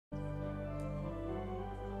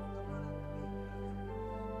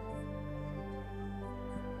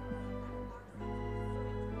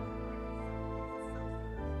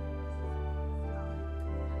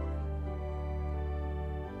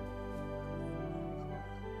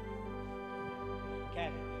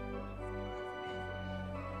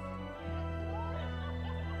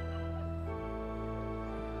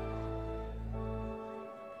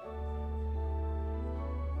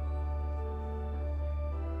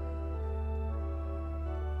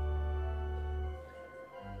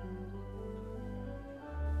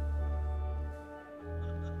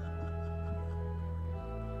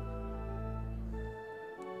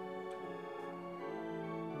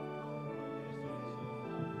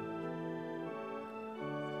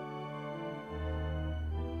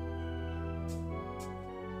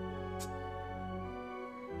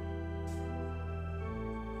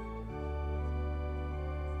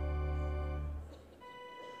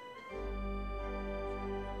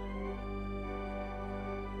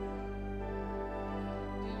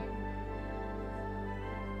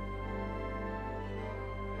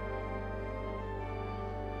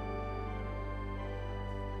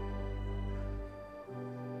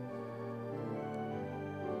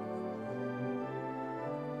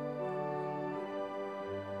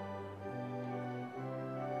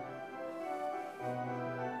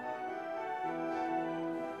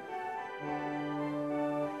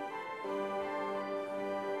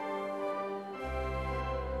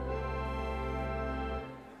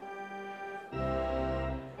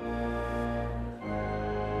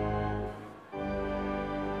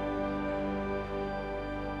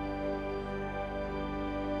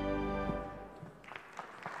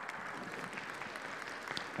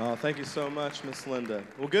Oh, thank you so much, Miss Linda.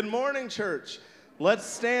 Well, good morning, church. Let's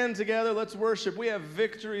stand together. Let's worship. We have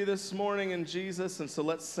victory this morning in Jesus, and so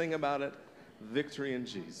let's sing about it. Victory in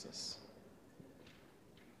Jesus.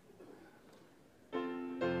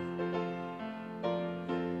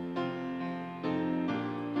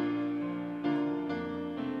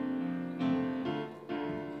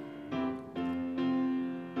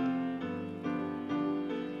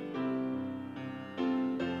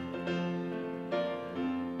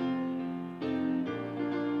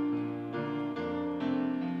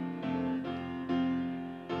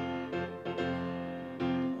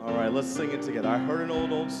 Let's sing it together. I heard an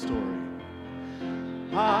old story.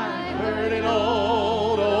 I heard an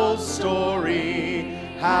old story,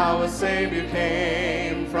 how a Savior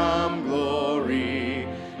came from glory,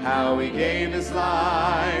 how he gave his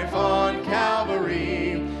life on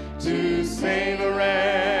Calvary to save a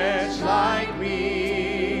wretch like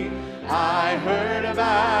me. I heard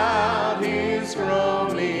about his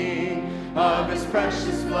groaning, of his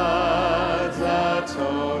precious blood's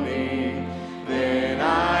atoning. Then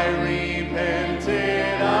I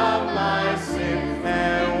repented of my sin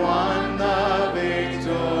and won the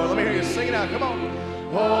victory. Let me hear you sing it out. Come on.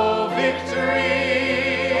 Oh,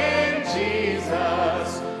 victory in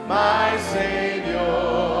Jesus, my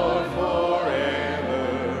Savior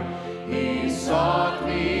forever. He sought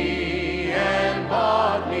me and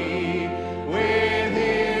bought me with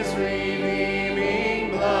his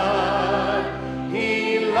redeeming blood.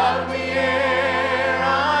 He loved me ere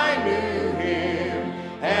I knew him,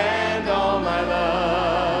 and all my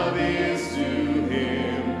love is to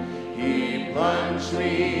him. He plunged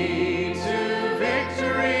me to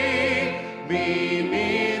victory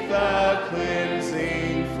beneath the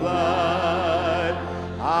cleansing flood.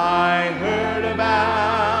 I heard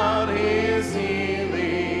about his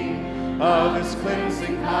healing, of his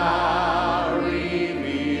cleansing power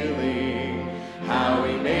revealing, how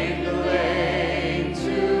he made the lame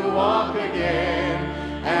to walk again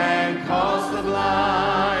and caused the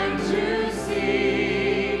blind to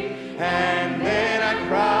see. And then I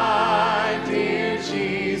cried, dear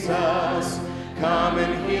Jesus, come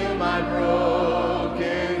and heal my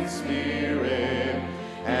broken spirit.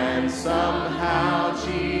 And somehow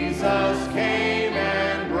Jesus came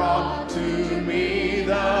and brought to me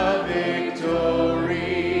the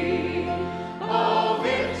victory. Oh,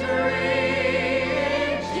 victory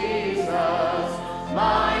in Jesus,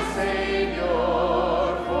 my Savior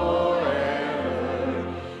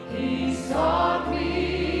forever. He sought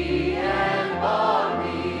me and bought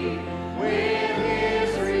me with his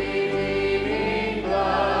redeeming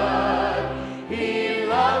blood. He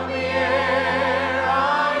loved me ere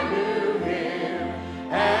I knew him,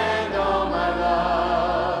 and all my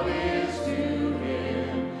love is to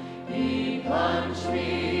him. He plunged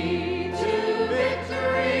me to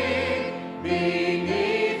victory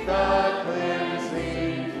beneath the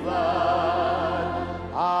cleansing flood.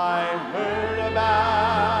 I heard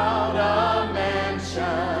about a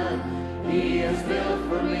mansion he has built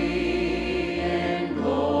for me in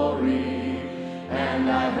glory, and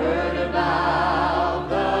I heard about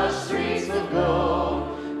the streets of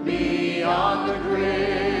gold beyond the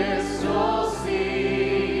crystal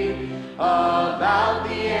sea, about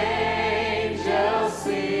the angels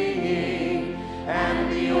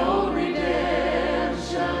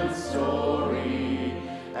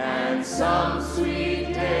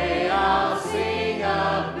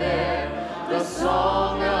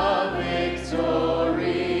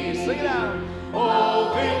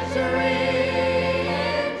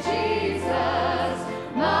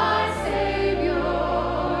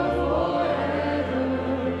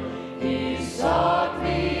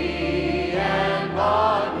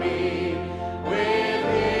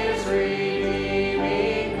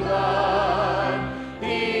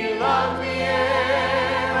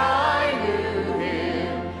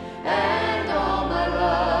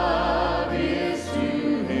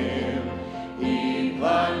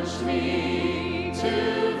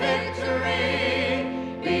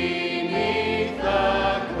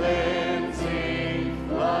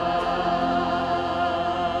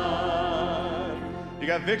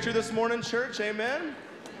have victory this morning, church. Amen.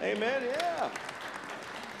 Amen. Yeah.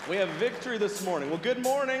 We have victory this morning. Well, good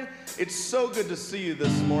morning. It's so good to see you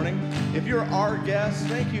this morning. If you're our guest,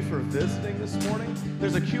 thank you for visiting this morning.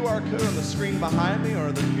 There's a QR code on the screen behind me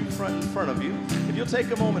or the pew front in front of you. If you'll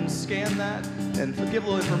take a moment and scan that and give a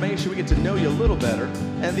little information, we get to know you a little better.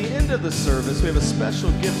 At the end of the service, we have a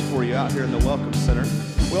special gift for you out here in the Welcome Center.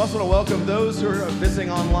 We also want to welcome those who are visiting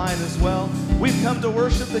online as well. We've come to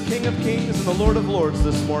worship the King of Kings and the Lord of Lords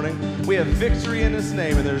this morning. We have victory in His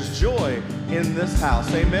name, and there's joy in this house.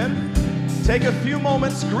 Amen? Take a few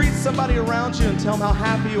moments, greet somebody around you, and tell them how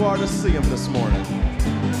happy you are to see them this morning.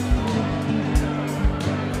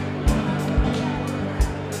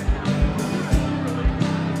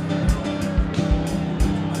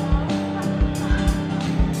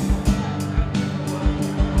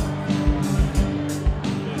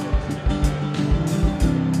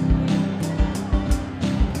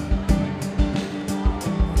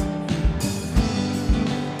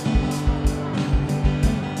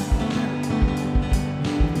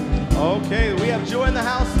 Okay, we have joy in the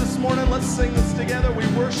house this morning. Let's sing this together. We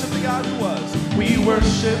worship the God who was. We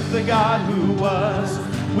worship the God who was.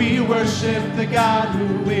 We worship the God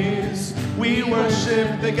who is. We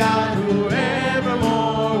worship the God who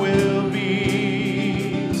evermore will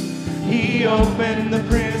be. He opened the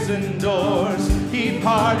prison doors. He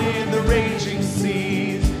parted the raging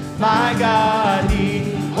seas. My God,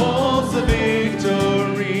 He holds the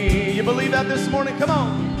victory. You believe that this morning? Come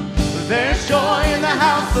on. There's joy in the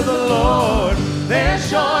house of the Lord. There's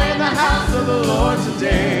joy in the house of the Lord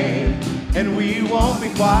today. And we won't be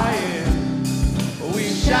quiet. We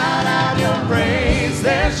shout out your praise.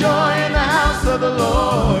 There's joy in the house of the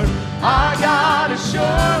Lord. Our God is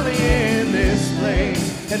surely in this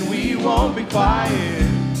place. And we won't be quiet.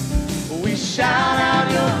 We shout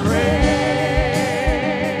out your praise.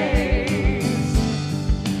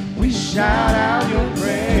 We shout out your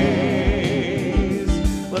praise.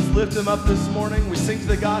 Let's lift Him up this morning. We sing to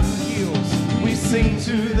the God who heals. We sing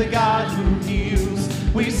to the God who heals.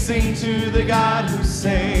 We sing to the God who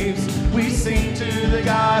saves. We sing to the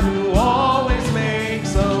God who always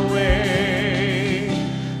makes a way.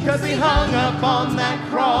 'Cause He hung up on that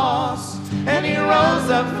cross and He rose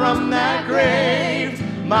up from that grave.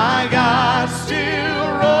 My God, still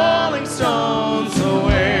rolling stones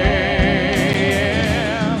away.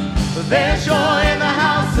 There's joy in the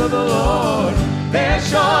house of the Lord. There's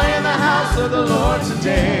joy in the house of the Lord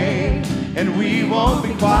today, and we won't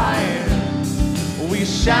be quiet. We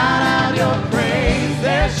shout out your praise.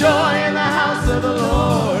 There's joy in the house of the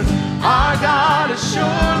Lord. Our God is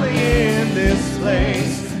surely in this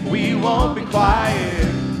place. We won't be quiet.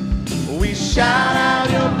 We shout out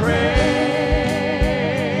your praise.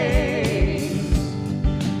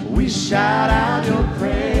 We shout out your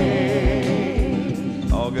praise.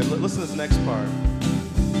 Oh, good. Listen to this next part.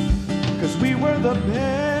 'Cause we were the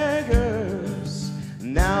beggars,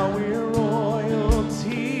 now we're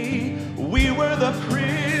royalty. We were the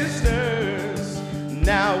prisoners,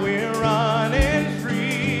 now we're running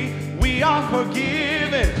free. We are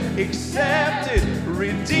forgiven, accepted,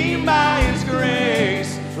 redeemed by His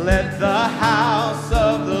grace. Let the house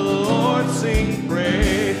of the Lord sing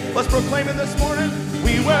praise. Let's proclaim it this morning.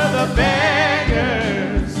 We were the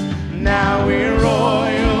beggars, now we're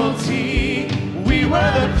royalty. We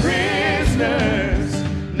were the prisoners,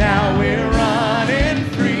 now we're running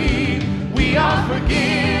free. We are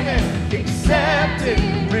forgiven, accepted,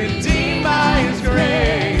 redeemed by His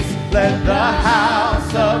grace. Let the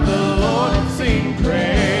house of the Lord sing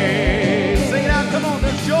praise. Sing it out, come on,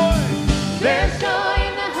 there's joy. There's joy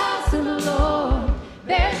in the house of the Lord.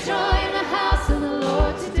 There's joy in the house of the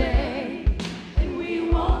Lord today. And we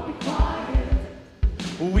won't be quiet.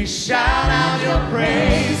 We shout out your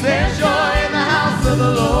praise. There's joy in the house of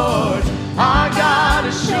the Lord. Our God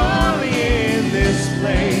is surely in this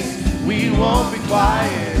place. We won't be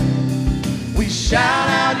quiet. We shout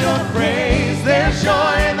out your praise. There's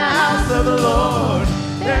joy in the house of the Lord.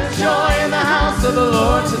 There's joy in the house of the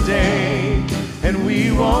Lord today. And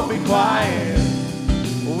we won't be quiet.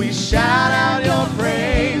 We shout out your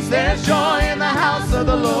praise. There's joy in the house of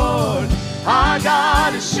the Lord. Our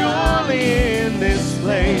God is surely in this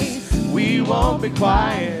place. We won't be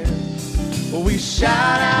quiet. We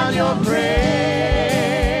shout out your praise.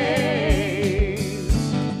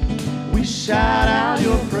 We shout out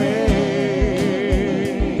your praise.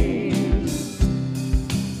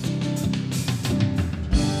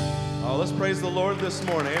 Oh, let's praise the Lord this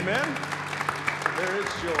morning. Amen. There is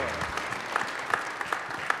joy.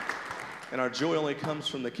 And our joy only comes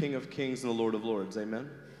from the King of Kings and the Lord of Lords. Amen.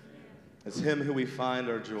 It's Him who we find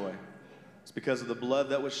our joy. It's because of the blood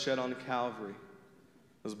that was shed on Calvary.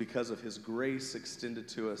 It was because of his grace extended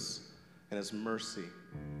to us and his mercy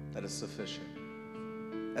that is sufficient.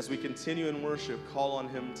 As we continue in worship, call on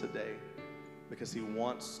him today because he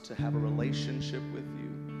wants to have a relationship with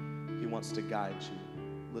you. He wants to guide you.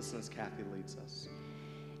 Listen as Kathy leads us.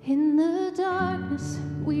 In the darkness,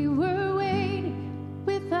 we were waiting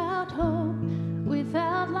without hope,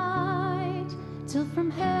 without light, till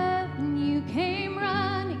from heaven you came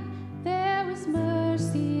running. There was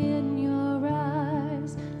mercy in your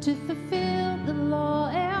eyes to fulfill the law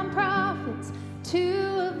and prophets. To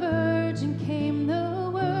a virgin came the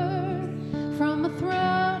word from a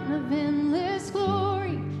throne of endless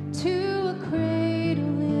glory to a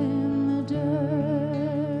cradle in the dirt.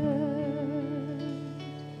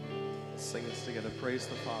 Sing this together. Praise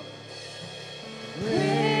the Father.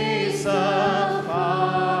 Praise the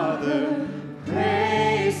Father,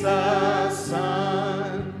 praise the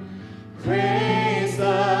Son, praise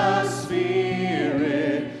the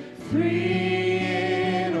Spirit, three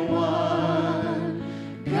in one.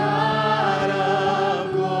 God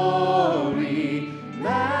of glory,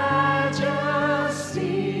 majesty,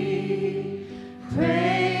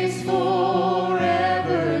 praise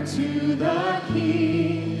forever to the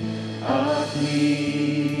King of Kings.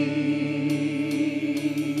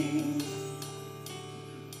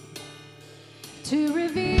 To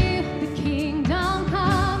reveal the kingdom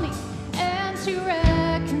coming and to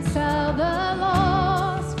reconcile the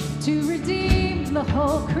lost, to redeem the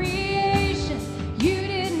whole creation. You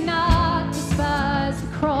did not despise the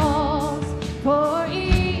cross, for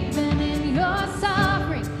even in your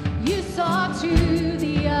suffering you saw to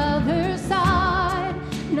the other side,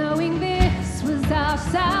 knowing this was our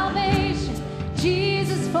salvation.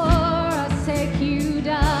 Jesus, for our sake you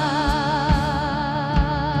died.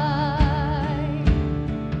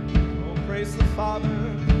 Praise the Father.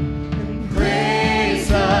 Praise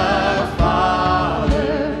the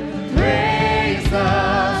Father, praise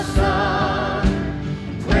the Son,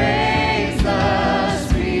 praise the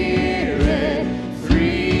Spirit,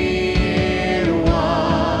 three in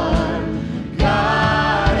one.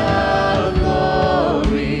 God of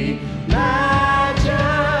glory, majesty,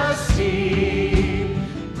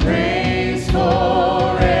 praise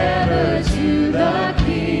forever to the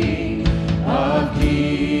King of Kings.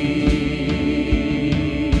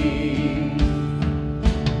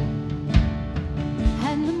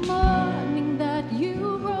 And the morning that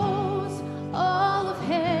you rose, all of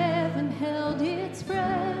heaven held its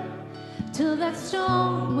breath, till that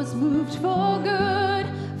stone was moved for good,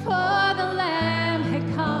 for the Lamb had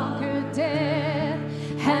conquered death.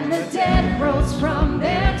 And the dead rose from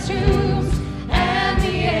their tombs, and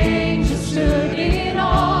the angels stood in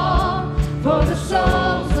awe, for the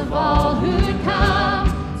souls of all who'd come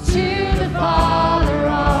to the Father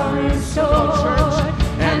are restored.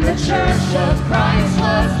 And the church of Christ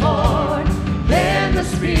was born. Then the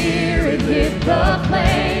Spirit lit the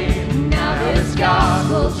flame. Now this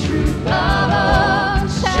gospel truth of old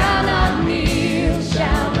shall not kneel,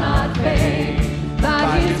 shall not fade.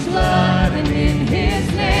 By his blood and in his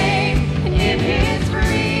name, and in his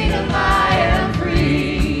freedom I am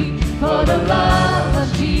free. For the love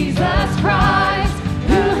of Jesus Christ,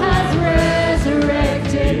 who has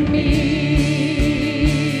resurrected me.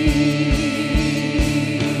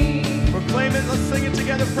 Proclaim it. Let's sing it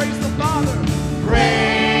together. Praise the Father.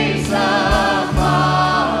 Praise the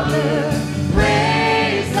Father,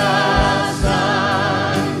 praise the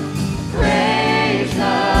Son, praise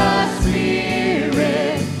the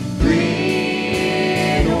Spirit, three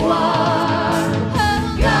in one.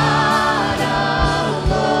 God of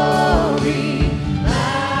glory,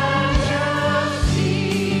 majesty,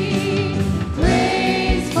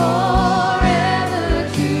 praise forever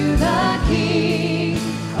to the King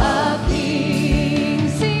of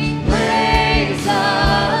Kings. Sing praise the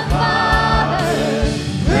Father,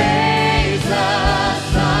 praise the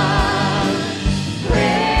Son,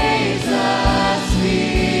 praise the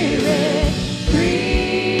Spirit,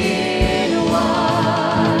 three in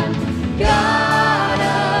one. God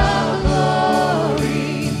of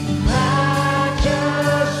glory, majesty,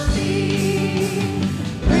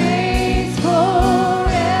 praise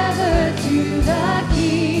forever to the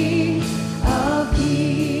King of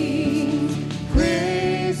Kings.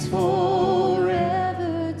 Praise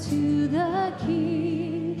forever to the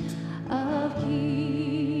King of Kings.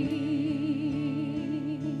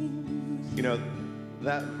 You know,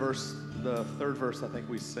 that verse, the third verse I think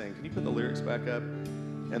we sing. Can you put the lyrics back up?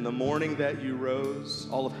 And the morning that you rose,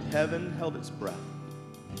 all of heaven held its breath,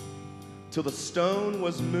 till the stone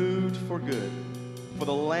was moved for good, for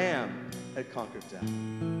the Lamb had conquered death.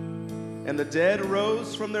 And the dead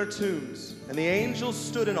rose from their tombs, and the angels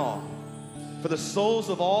stood in awe, For the souls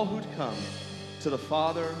of all who'd come to the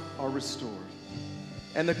Father are restored.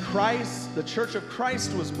 And the church of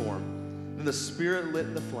Christ was born. Then the Spirit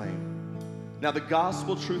lit the flame. Now the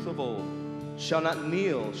gospel truth of old shall not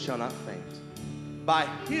kneel, shall not faint. By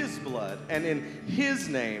his blood and in his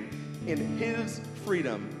name, in his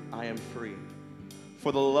freedom, I am free.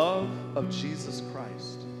 For the love of Jesus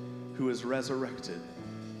Christ, who has resurrected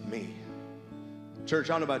me.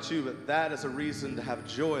 Church, I don't know about you, but that is a reason to have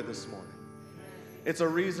joy this morning. It's a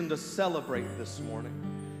reason to celebrate this morning.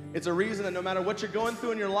 It's a reason that no matter what you're going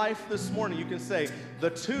through in your life this morning, you can say,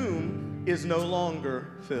 the tomb is no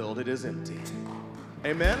longer filled, it is empty.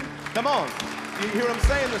 Amen? Come on. You hear what I'm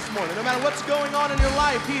saying this morning? No matter what's going on in your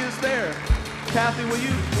life, he is there. Kathy, will you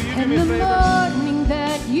do me a favor? In the morning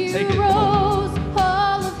that you rose,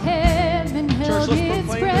 all of heaven held Church, let's its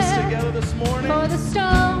proclaim breath. this together this morning. For the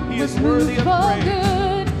stone He was is worthy moved of for praise.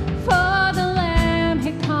 good, for the Lamb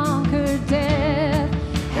had conquered death,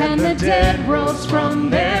 and the dead rose from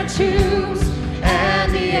their tombs,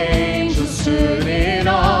 and the angels stood in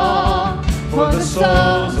awe, for the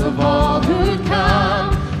souls of all who'd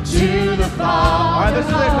come to the Father. All right, this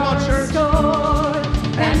is it. Come on, church. Restored.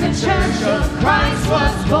 And the church of Christ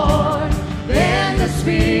was born. Then the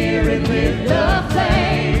Spirit lit the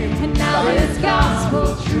flame, and now this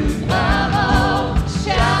gospel truth of old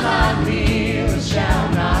shall not kneel, shall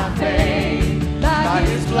not fade. By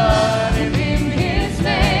his blood and in his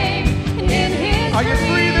name, in his Are you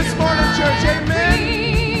free this morning, church?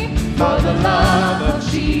 Amen. For the love of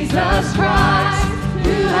Jesus Christ,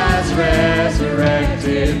 who has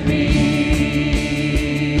resurrected me.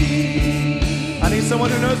 I need someone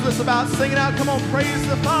who knows this about singing out. Come on, praise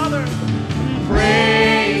the Father.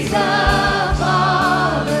 Praise the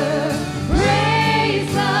Father,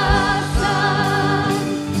 praise the Son,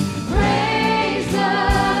 praise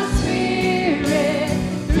the Spirit,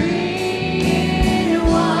 three in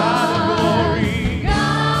one.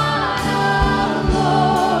 God of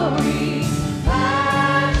glory,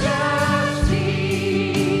 majesty,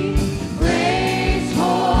 praise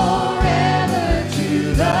forever to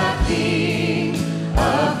the King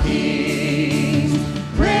of Kings.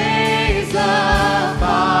 Praise the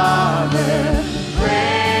Father,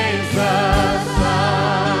 praise the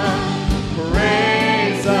Son,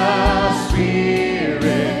 praise the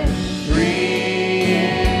Spirit, three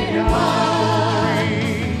in one.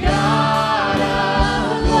 God of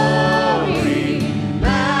glory,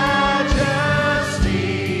 majesty,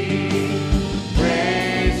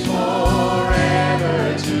 praise forever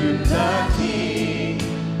to the King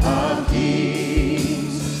of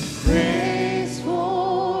Kings. Praise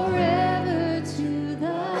forever to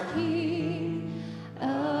the King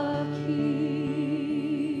of Kings.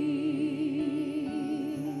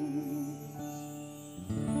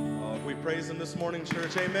 We praise him this morning,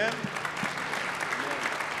 church. Amen.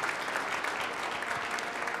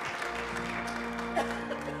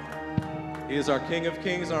 He is our King of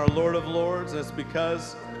Kings and our Lord of Lords, and it's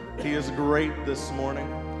because he is great this morning.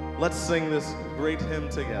 Let's sing this great hymn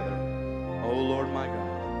together. Oh Lord my God.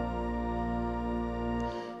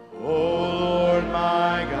 Oh Lord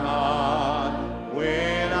my God,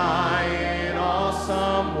 when I in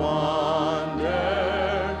awesome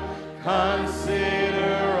wonder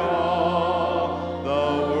consider all the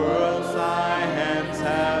worlds thy hands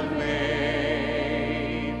have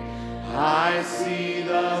made, I see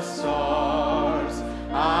the stars,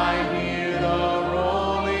 I hear the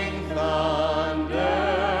rolling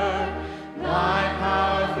thunder, thy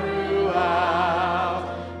power throughout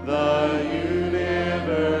the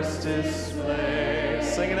universe display.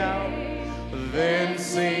 Sing it out. Then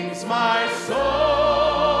sings my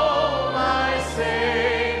soul, my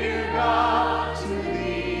Savior God, to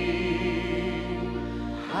thee.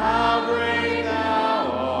 How great thou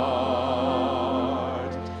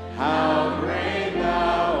art, how great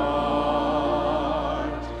thou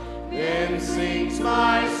art. Then sings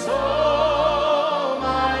my soul,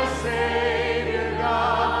 my Savior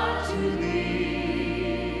God, to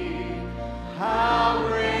thee. How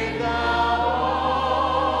great thou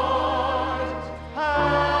art,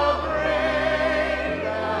 how great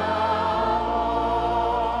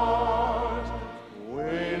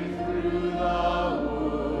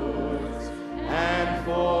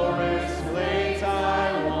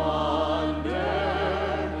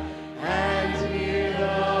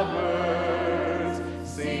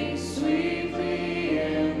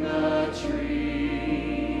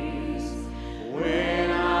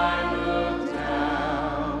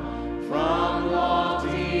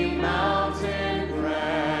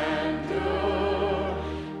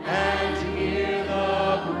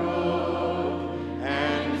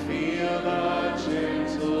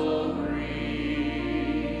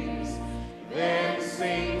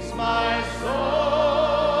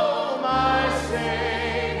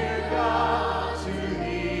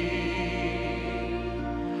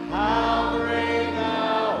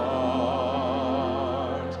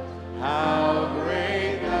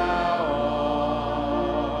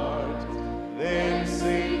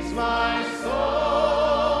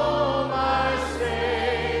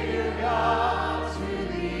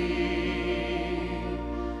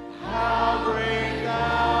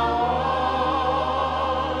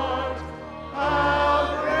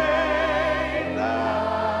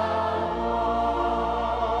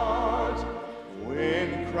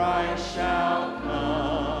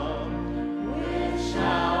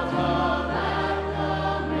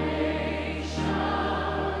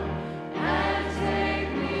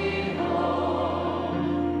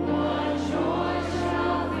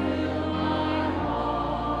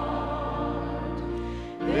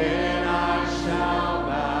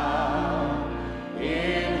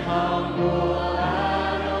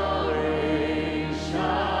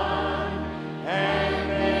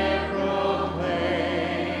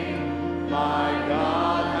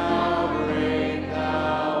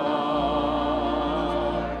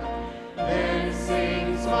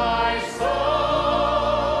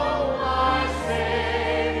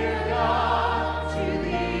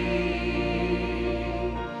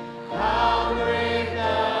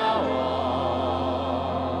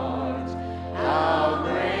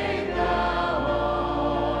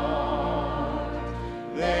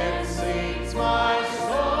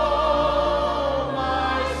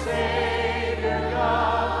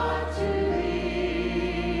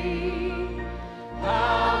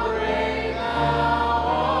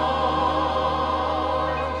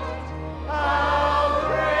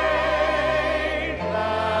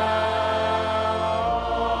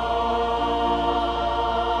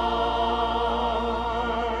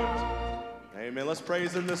Let's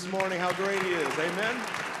praise him this morning, how great he is. Amen?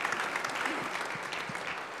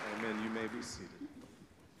 Amen. You may be seated.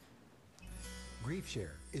 Grief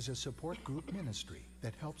Share is a support group ministry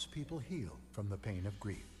that helps people heal from the pain of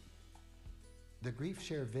grief. The Grief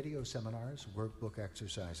Share video seminars, workbook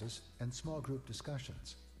exercises, and small group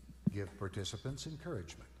discussions give participants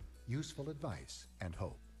encouragement, useful advice, and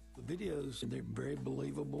hope. The videos, they're very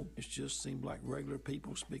believable. It just seemed like regular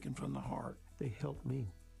people speaking from the heart. They helped me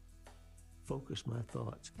focus my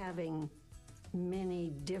thoughts. Having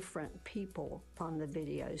many different people on the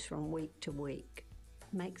videos from week to week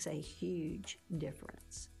makes a huge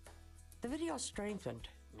difference. The video strengthened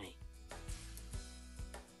me.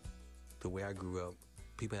 The way I grew up,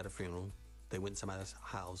 people had a funeral, they went to somebody's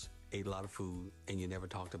house, ate a lot of food, and you never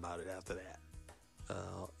talked about it after that.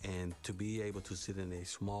 And to be able to sit in a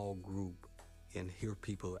small group and hear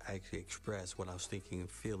people actually express what I was thinking and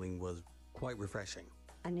feeling was quite refreshing.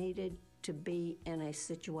 I needed to be in a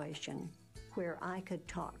situation where I could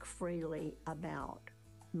talk freely about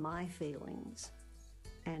my feelings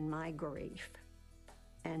and my grief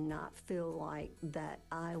and not feel like that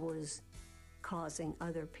I was causing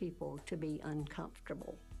other people to be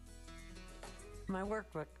uncomfortable. My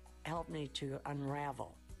workbook helped me to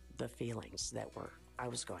unravel the feelings that I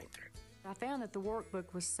was going through. I found that the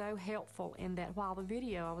workbook was so helpful in that while the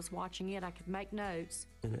video I was watching it, I could make notes.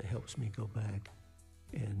 And it helps me go back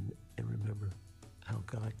and remember how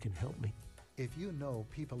God can help me. If you know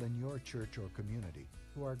people in your church or community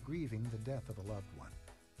who are grieving the death of a loved one,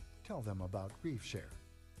 tell them about Grief Share.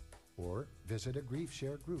 Or visit a Grief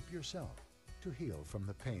Share group yourself to heal from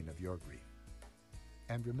the pain of your grief.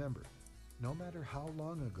 And remember, no matter how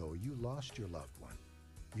long ago you lost your loved one,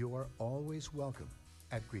 you are always welcome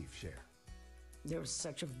at Grief Share. There was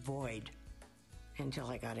such a void until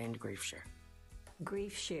I got into Grief Share.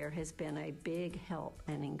 Grief Share has been a big help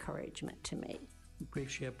and encouragement to me.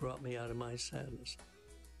 Grief Share brought me out of my sadness.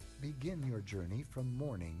 Begin your journey from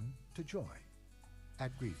mourning to joy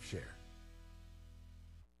at Grief Share.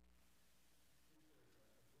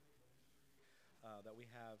 That we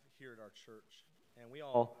have here at our church. And we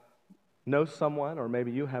all know someone, or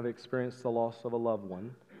maybe you have experienced the loss of a loved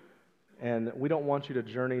one. And we don't want you to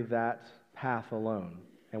journey that path alone.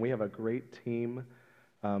 And we have a great team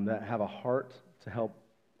that have a heart to help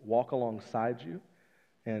walk alongside you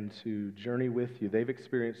and to journey with you. They've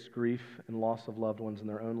experienced grief and loss of loved ones in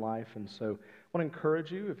their own life. And so I want to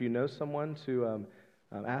encourage you, if you know someone, to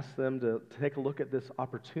ask them to take a look at this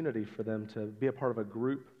opportunity for them to be a part of a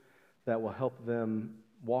group that will help them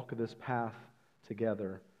walk this path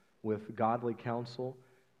together with godly counsel.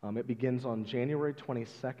 It begins on January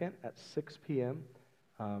 22nd at 6 p.m.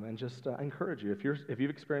 And just I encourage you, if you've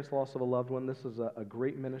experienced the loss of a loved one, this is a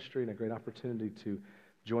great ministry and a great opportunity to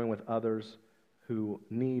join with others who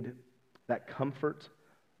need that comfort.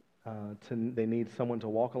 They need someone to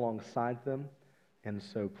walk alongside them. And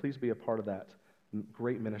so please be a part of that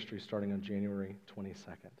great ministry starting on January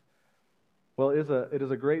 22nd. Well, it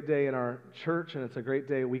is a great day in our church, and it's a great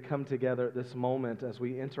day we come together at this moment as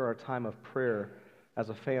we enter our time of prayer as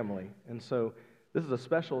a family. And so this is a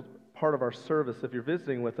special part of our service. If you're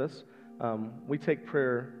visiting with us, we take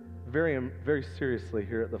prayer very, very seriously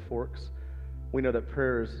here at the Forks. We know that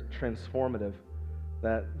prayer is transformative,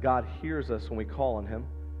 that God hears us when we call on Him,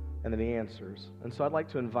 and then He answers. And so I'd like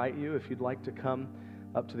to invite you, if you'd like to come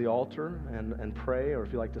up to the altar and pray, or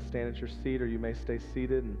if you'd like to stand at your seat, or you may stay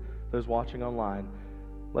seated, and those watching online,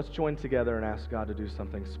 let's join together and ask God to do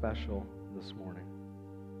something special this morning.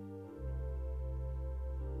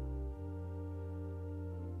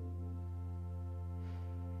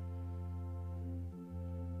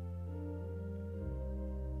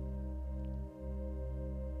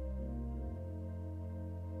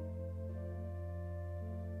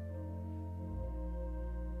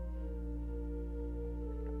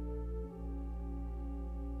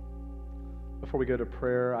 Before we go to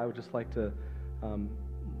prayer, I would just like to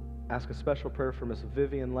ask a special prayer for Miss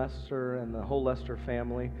Vivian Lester and the whole Lester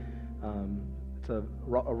family. It's a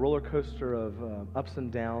roller coaster of ups and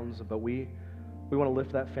downs, but we want to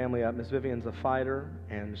lift that family up. Miss Vivian's a fighter,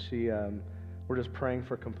 and we're just praying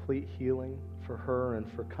for complete healing for her and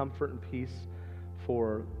for comfort and peace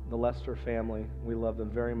for the Lester family. We love them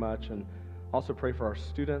very much, and also pray for our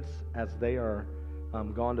students as they are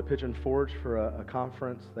gone to Pigeon Forge for a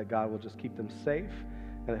conference, that God will just keep them safe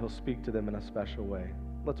and that He'll speak to them in a special way.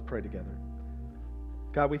 Let's pray together.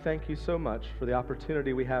 God, we thank You so much for the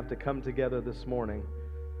opportunity we have to come together this morning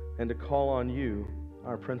and to call on You,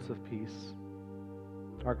 our Prince of Peace,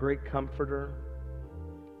 our great comforter,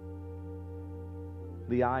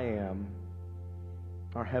 the I Am,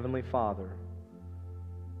 our Heavenly Father.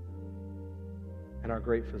 and our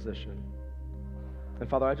great physician. And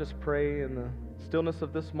Father, I just pray in the stillness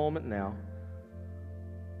of this moment now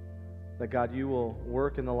that, God, you will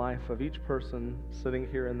work in the life of each person sitting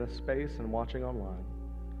here in this space and watching online.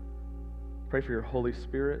 Pray for your Holy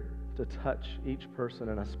Spirit to touch each person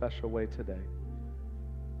in a special way today.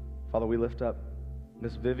 Father, we lift up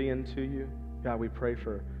Miss Vivian to you. God, we pray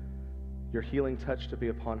for your healing touch to be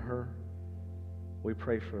upon her. We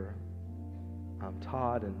pray for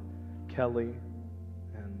Todd and Kelly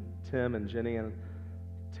and Tim and Jenny and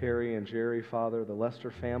Terry and Jerry, Father, the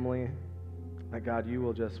Lester family, that, God, you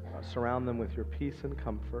will just surround them with your peace and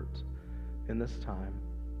comfort in this time.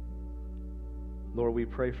 Lord, we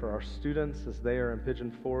pray for our students as they are in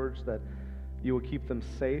Pigeon Forge, that you will keep them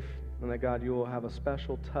safe, and that, God, you will have a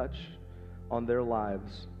special touch on their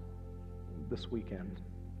lives this weekend.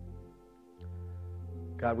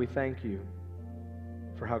 God, we thank you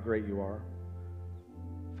for how great you are.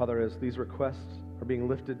 Father, as these requests are being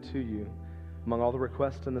lifted to you, among all the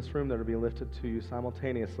requests in this room that are being lifted to you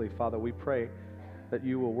simultaneously, Father, we pray that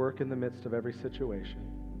you will work in the midst of every situation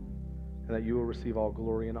and that you will receive all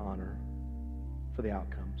glory and honor for the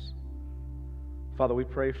outcomes. Father, we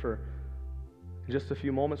pray for, in just a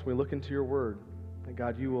few moments, when we look into your word, that,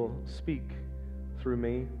 God, you will speak through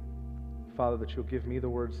me. Father, that you'll give me the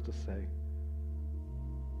words to say.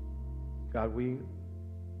 God, we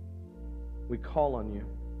call on you.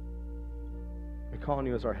 We call on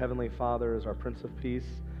you as our Heavenly Father, as our Prince of Peace,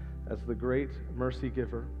 as the great mercy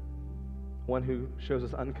giver, one who shows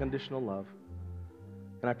us unconditional love.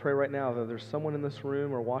 And I pray right now that there's someone in this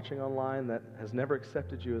room or watching online that has never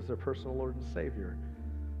accepted you as their personal Lord and Savior,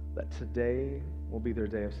 that today will be their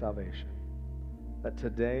day of salvation. That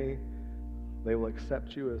today they will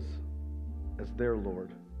accept you as their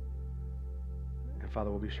Lord. And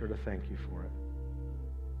Father, we'll be sure to thank you for it.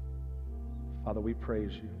 Father, we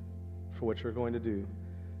praise you for what you're going to do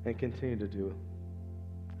and continue to do.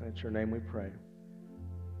 And it's your name we pray.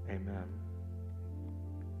 Amen.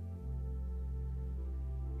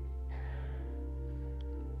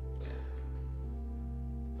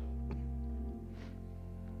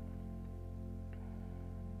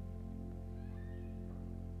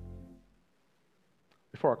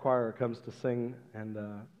 Before our choir comes to sing, and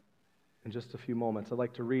in just a few moments, I'd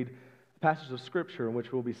like to read a passage of Scripture in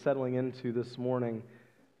which we'll be settling into this morning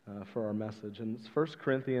for our message. And it's 1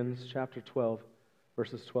 Corinthians chapter 12,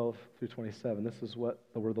 verses 12 through 27. This is what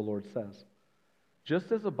the word of the Lord says.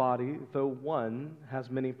 Just as a body, though one,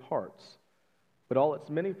 has many parts, but all its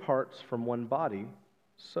many parts from one body,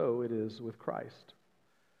 so it is with Christ.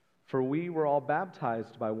 For we were all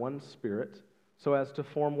baptized by one Spirit, so as to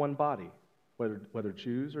form one body, whether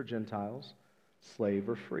Jews or Gentiles, slave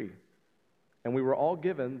or free. And we were all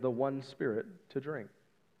given the one Spirit to drink.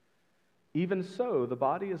 Even so, the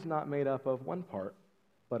body is not made up of one part,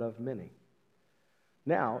 but of many.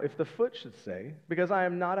 Now, if the foot should say, because I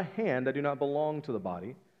am not a hand, I do not belong to the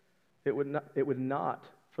body, it would not,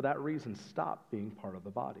 for that reason, stop being part of the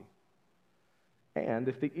body. And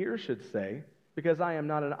if the ear should say, because I am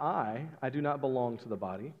not an eye, I do not belong to the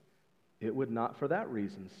body, it would not, for that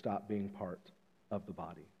reason, stop being part of the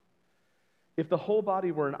body. If the whole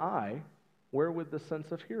body were an eye, where would the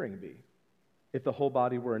sense of hearing be? If the whole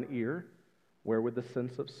body were an ear, where would the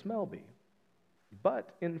sense of smell be?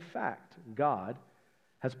 But, in fact, God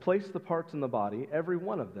has placed the parts in the body, every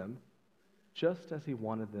one of them, just as he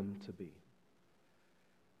wanted them to be.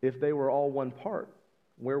 If they were all one part,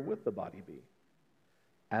 where would the body be?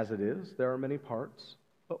 As it is, there are many parts,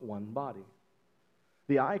 but one body.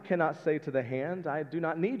 The eye cannot say to the hand, I do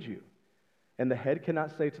not need you. And the head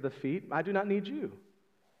cannot say to the feet, I do not need you.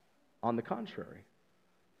 On the contrary,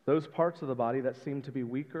 those parts of the body that seem to be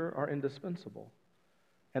weaker are indispensable.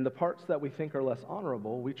 And the parts that we think are less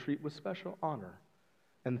honorable, we treat with special honor.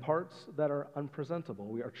 And parts that are unpresentable,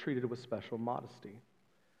 we are treated with special modesty.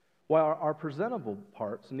 While our presentable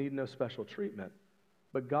parts need no special treatment,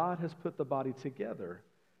 but God has put the body together,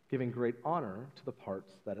 giving great honor to the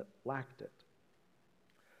parts that it lacked it.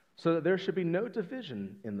 So that there should be no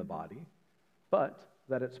division in the body, but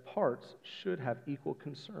that its parts should have equal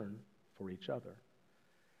concern for each other.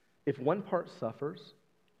 If one part suffers,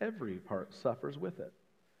 every part suffers with it.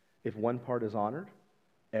 If one part is honored,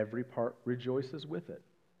 every part rejoices with it.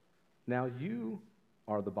 Now you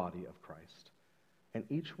are the body of Christ, and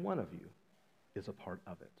each one of you is a part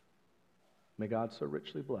of it. May God so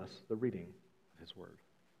richly bless the reading of his word.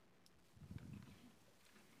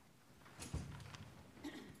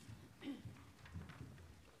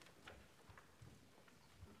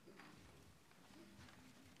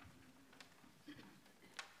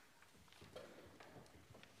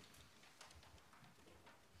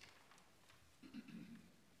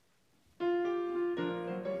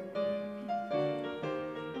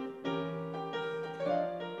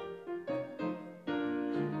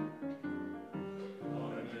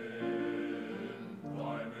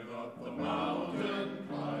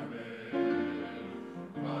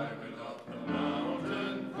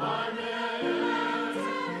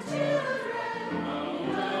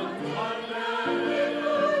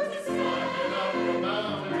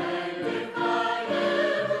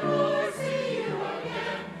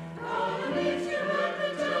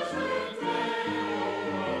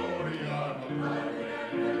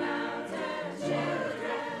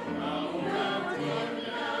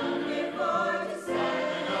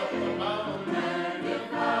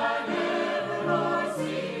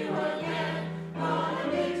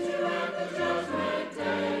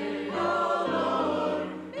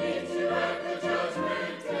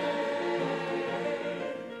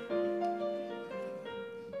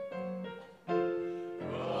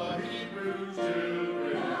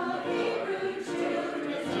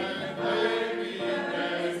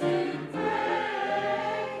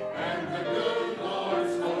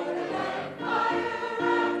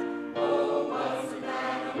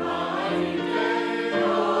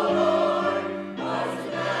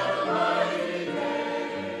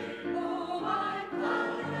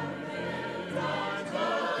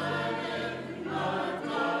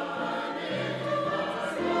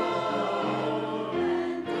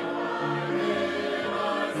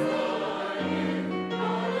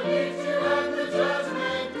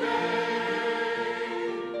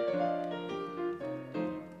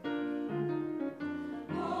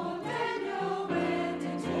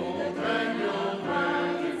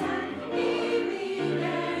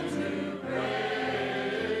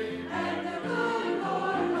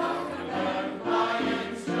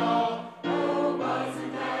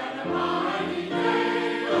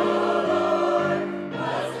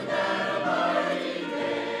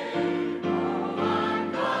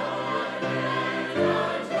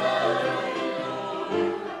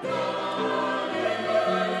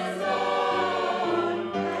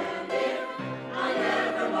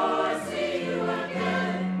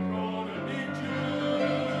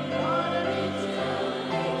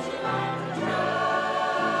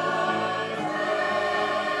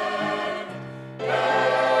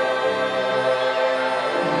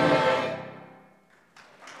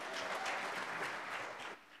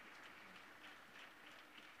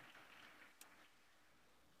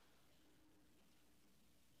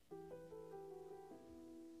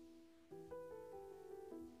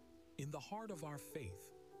 heart of our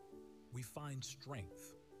faith, we find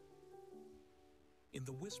strength. In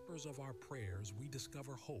the whispers of our prayers, we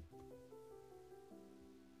discover hope.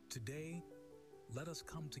 Today, let us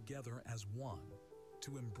come together as one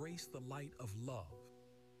to embrace the light of love,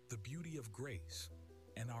 the beauty of grace,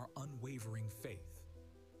 and our unwavering faith.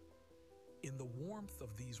 In the warmth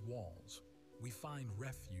of these walls, we find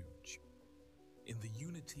refuge. In the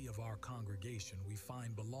unity of our congregation, we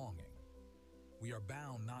find belonging. We are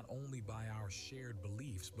bound not only by our shared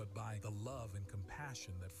beliefs, but by the love and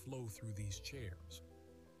compassion that flow through these chairs.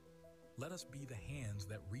 Let us be the hands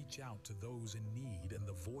that reach out to those in need and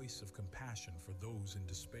the voice of compassion for those in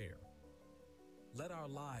despair. Let our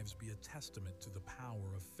lives be a testament to the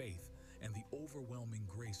power of faith and the overwhelming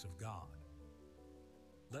grace of God.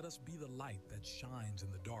 Let us be the light that shines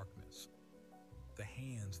in the darkness, the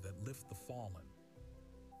hands that lift the fallen,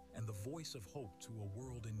 and the voice of hope to a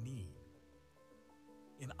world in need.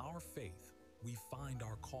 In our faith, we find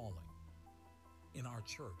our calling. In our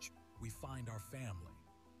church, we find our family.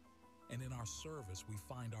 And in our service, we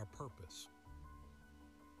find our purpose.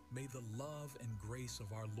 May the love and grace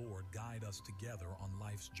of our Lord guide us together on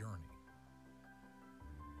life's journey.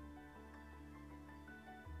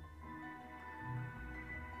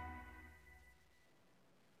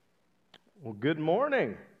 Well, good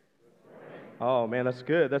morning. Oh, man, that's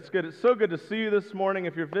good. That's good. It's so good to see you this morning.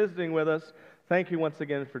 If you're visiting with us, thank you once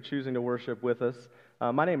again for choosing to worship with us.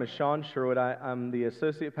 My name is Sean Sherwood. I'm the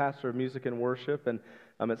Associate Pastor of Music and Worship, and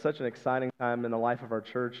it's such an exciting time in the life of our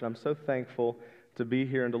church. And I'm so thankful to be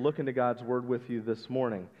here and to look into God's Word with you this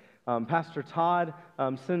morning. Pastor Todd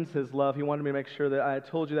sends his love. He wanted me to make sure that I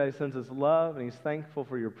told you that he sends his love, and he's thankful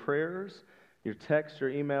for your prayers, your texts, your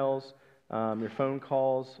emails, your phone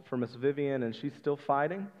calls for Miss Vivian, and she's still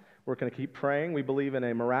fighting. We're going to keep praying. We believe in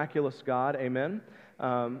a miraculous God, amen.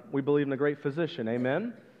 We believe in a great physician,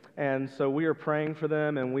 amen. And so we are praying for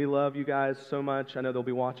them, and we love you guys so much. I know they'll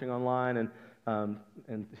be watching online,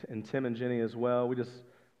 and Tim and Jenny as well.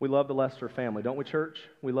 We love the Lester family, don't we, church?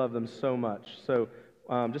 We love them so much. So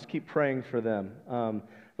just keep praying for them.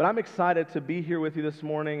 But I'm excited to be here with you this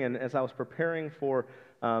morning, and as I was preparing for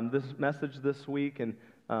this message this week, and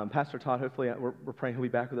Pastor Todd, hopefully we're praying he'll be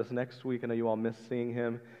back with us next week. I know you all miss seeing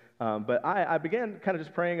him. But I began kind of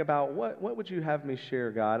just praying about what would you have me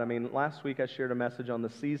share, God? I mean, last week I shared a message on the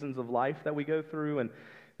seasons of life that we go through, and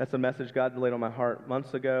that's a message God laid on my heart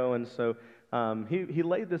months ago. And so he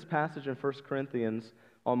laid this passage in 1 Corinthians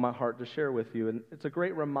on my heart to share with you. And it's a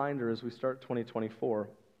great reminder as we start 2024.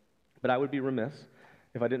 But I would be remiss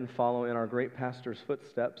if I didn't follow in our great pastor's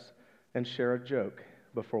footsteps and share a joke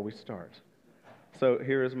before we start. So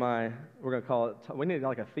here is we're going to call it, we need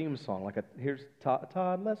like a theme song, here's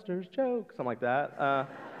Todd Lester's joke, something like that.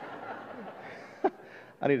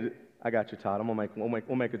 I got you, Todd. We'll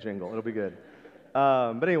make a jingle. It'll be good.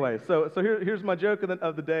 But anyway, so here's my joke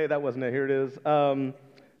of the day. That wasn't it. Here it is.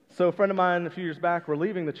 So a friend of mine a few years back, we're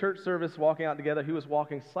leaving the church service, walking out together. He was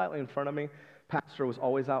walking slightly in front of me. Pastor was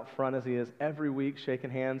always out front, as he is every week, shaking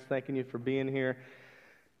hands, thanking you for being here.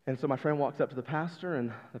 And so my friend walks up to the pastor,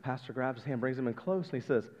 and the pastor grabs his hand, brings him in close, and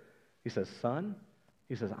he says, son,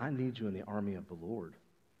 I need you in the army of the Lord.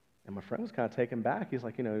 And my friend was kind of taken back. He's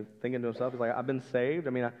like, thinking to himself, he's like, I've been saved. I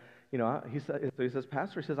mean, he says,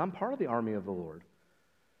 Pastor, I'm part of the army of the Lord.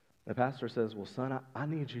 And the pastor says, well, son, I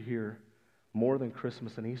need you here more than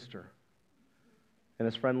Christmas and Easter. And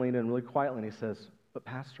his friend leaned in really quietly, and he says, but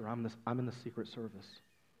Pastor, I'm in the Secret Service.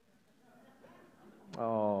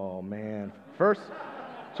 Oh, man. First,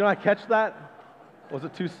 did I catch that? Was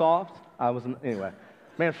it too soft? Anyway.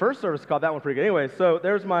 Man, first service caught that one pretty good. Anyway, so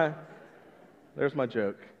there's my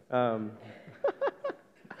joke.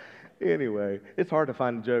 Anyway, it's hard to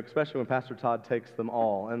find a joke, especially when Pastor Todd takes them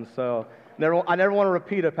all. And so I never want to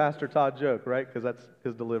repeat a Pastor Todd joke, right? Because that's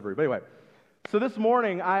his delivery. But anyway, so this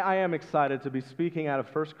morning I am excited to be speaking out of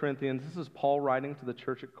 1 Corinthians. This is Paul writing to the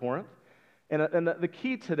church at Corinth. And the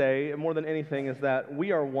key today, more than anything, is that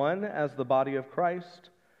we are one as the body of Christ,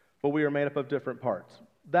 but we are made up of different parts.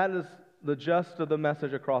 That is the gist of the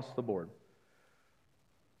message across the board.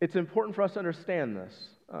 It's important for us to understand this,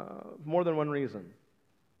 more than one reason.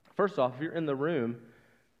 First off, if you're in the room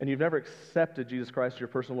and you've never accepted Jesus Christ as your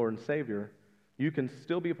personal Lord and Savior, you can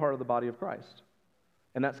still be a part of the body of Christ.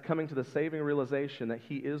 And that's coming to the saving realization that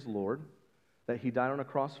He is Lord, that He died on a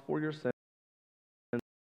cross for your sins,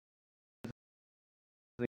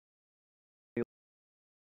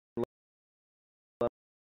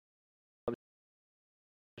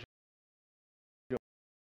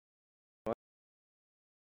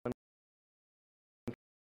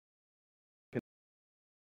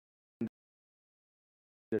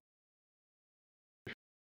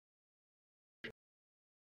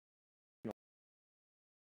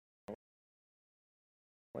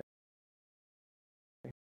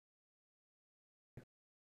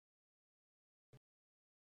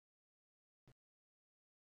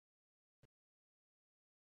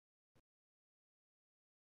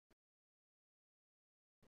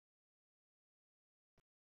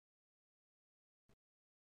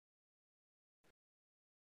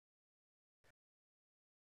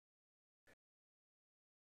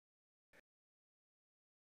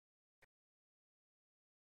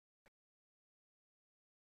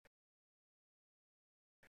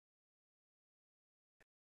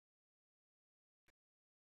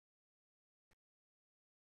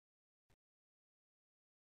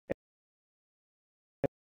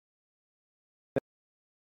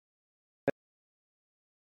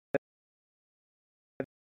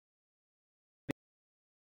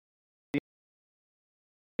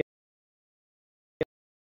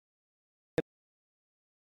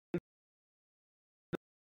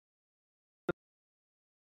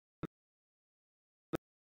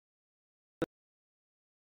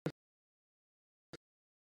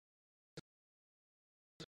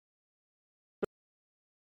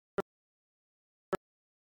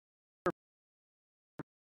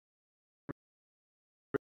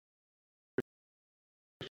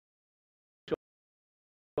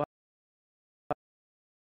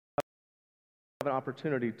 have an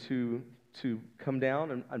opportunity to come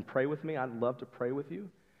down and pray with me, I'd love to pray with you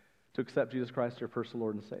to accept Jesus Christ as your personal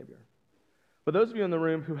Lord and Savior. But those of you in the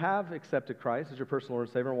room who have accepted Christ as your personal Lord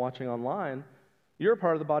and Savior and watching online, you're a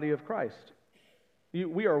part of the body of Christ.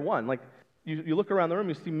 We are one. Like, you look around the room,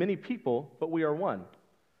 you see many people, but we are one.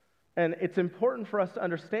 And it's important for us to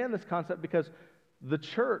understand this concept because the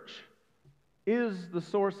church is the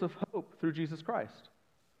source of hope through Jesus Christ.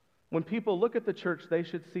 When people look at the church, they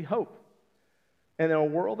should see hope. And in a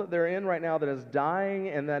world that they're in right now that is dying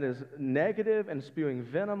and that is negative and spewing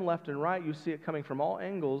venom left and right, you see it coming from all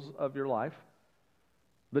angles of your life.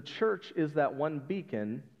 The church is that one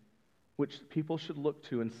beacon which people should look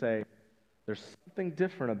to and say, there's something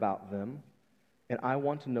different about them, and I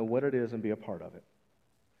want to know what it is and be a part of it.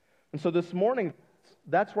 And so this morning,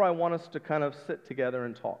 that's where I want us to kind of sit together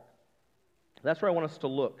and talk. That's where I want us to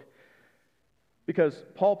look. Because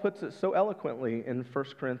Paul puts it so eloquently in 1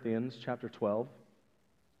 Corinthians chapter 12.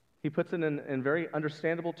 He puts it in very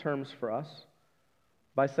understandable terms for us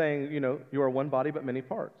by saying, you are one body but many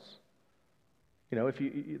parts. If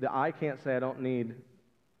the eye can't say I don't need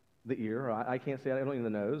the ear, or I can't say I don't need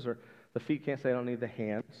the nose, or the feet can't say I don't need the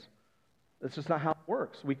hands. That's just not how it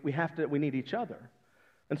works. We need each other.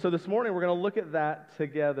 And so this morning we're going to look at that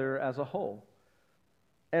together as a whole.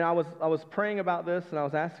 And I was praying about this, and I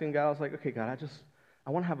was asking God, I was like, okay, God,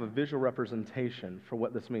 I want to have a visual representation for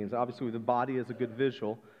what this means. Obviously, the body is a good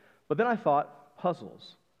visual. But then I thought,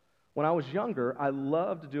 puzzles. When I was younger, I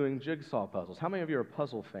loved doing jigsaw puzzles. How many of you are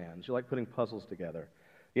puzzle fans? You like putting puzzles together?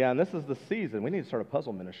 Yeah, and this is the season. We need to start a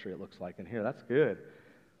puzzle ministry, it looks like, in here. That's good.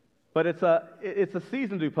 But it's a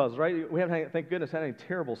season to do puzzles, right? We haven't, thank goodness, had any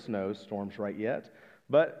terrible snowstorms right yet.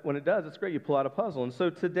 But when it does, it's great. You pull out a puzzle. And so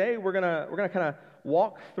today we're gonna kind of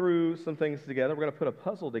walk through some things together. We're going to put a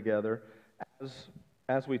puzzle together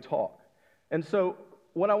as we talk. And so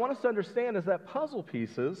what I want us to understand is that puzzle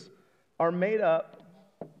pieces are made up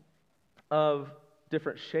of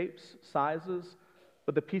different shapes, sizes,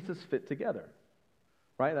 but the pieces fit together,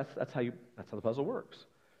 right? That's how the puzzle works.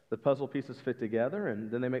 The puzzle pieces fit together,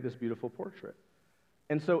 and then they make this beautiful portrait.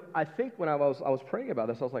 And so I think when I was praying about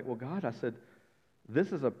this, I was like, well, God, I said,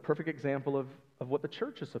 this is a perfect example of what the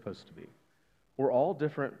church is supposed to be. We're all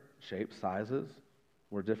different shapes, sizes.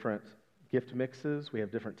 We're different gift mixes. We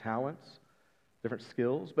have different talents, different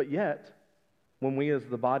skills. But yet, when we as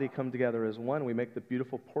the body come together as one, we make the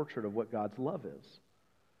beautiful portrait of what God's love is.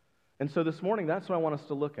 And so this morning, that's what I want us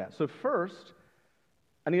to look at. So first,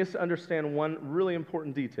 I need us to understand one really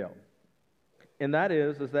important detail. And that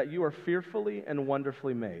is that you are fearfully and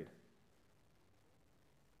wonderfully made.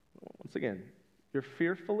 Once again, you're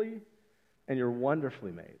fearfully and you're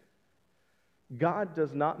wonderfully made. God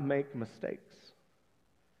does not make mistakes.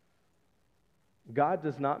 God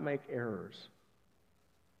does not make errors.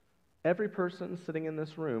 Every person sitting in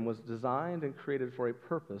this room was designed and created for a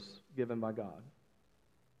purpose given by God.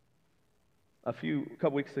 A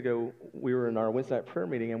couple weeks ago, we were in our Wednesday night prayer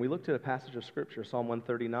meeting, and we looked at a passage of Scripture, Psalm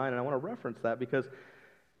 139, and I want to reference that because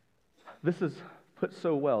this is put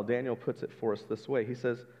so well. Daniel puts it for us this way. He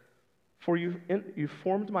says, "For you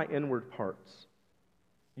formed my inward parts.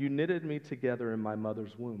 You knitted me together in my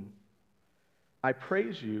mother's womb. I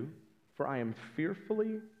praise you, for I am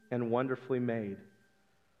fearfully and wonderfully made.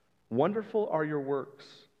 Wonderful are your works.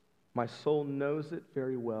 My soul knows it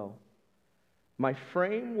very well. My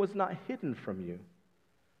frame was not hidden from you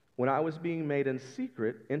when I was being made in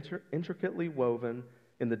secret, intricately woven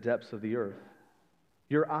in the depths of the earth.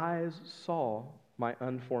 Your eyes saw my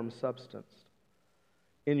unformed substance.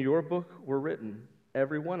 In your book were written,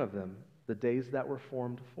 every one of them, the days that were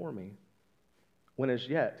formed for me, when as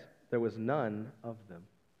yet there was none of them."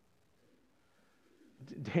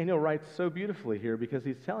 Daniel writes so beautifully here because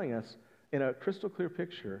he's telling us in a crystal clear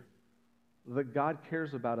picture that God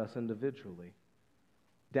cares about us individually,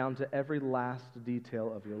 down to every last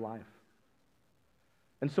detail of your life.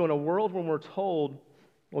 And so in a world when we're told,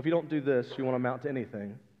 well, if you don't do this, you won't amount to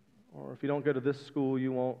anything, or if you don't go to this school,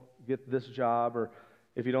 you won't get this job, or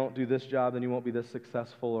if you don't do this job, then you won't be this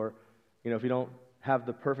successful, or if you don't have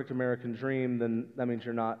the perfect American dream, then that means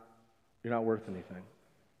you're not worth anything.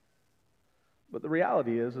 But the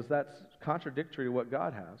reality is that's contradictory to what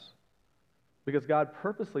God has, because God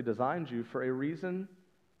purposely designed you for a reason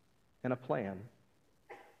and a plan.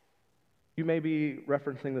 You may be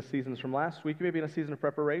referencing the seasons from last week. You may be in a season of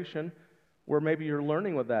preparation where maybe you're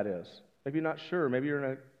learning what that is. Maybe you're not sure. Maybe you're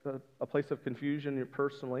in a place of confusion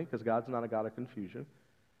personally, because God's not a God of confusion.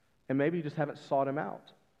 And maybe you just haven't sought Him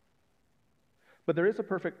out. But there is a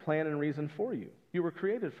perfect plan and reason for you. You were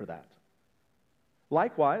created for that.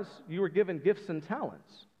 Likewise, you were given gifts and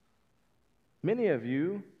talents. Many of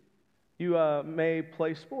you You may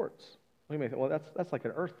play sports. We may think, well, that's like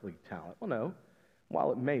an earthly talent. Well, no.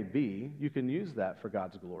 While it may be, you can use that for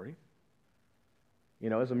God's glory.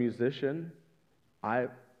 You know, as a musician, I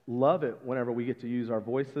love it whenever we get to use our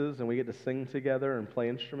voices and we get to sing together and play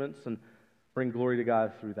instruments and bring glory to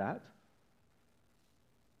God through that.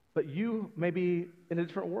 But you may be in a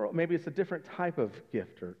different world. Maybe it's a different type of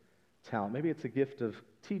gift or talent. Maybe it's a gift of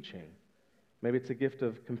teaching. Maybe it's a gift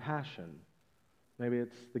of compassion. Maybe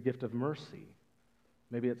it's the gift of mercy.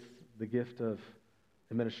 Maybe it's the gift of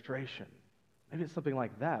administration. Maybe it's something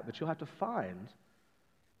like that. But you'll have to find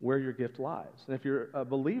where your gift lies. And if you're a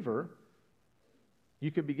believer,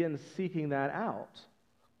 you could begin seeking that out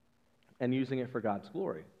and using it for God's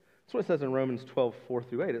glory. That's what it says in Romans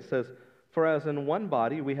 12:4-8. It says, "For as in one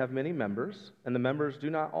body we have many members, and the members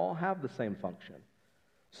do not all have the same function.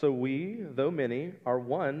 So we, though many, are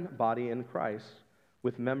one body in Christ,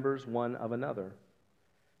 with members one of another.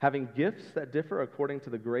 Having gifts that differ according to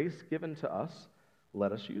the grace given to us,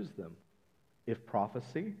 let us use them. If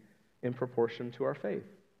prophecy, in proportion to our faith.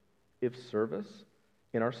 If service,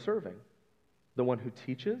 in our serving. The one who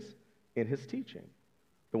teaches, in his teaching.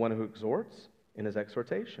 The one who exhorts, in his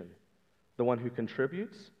exhortation. The one who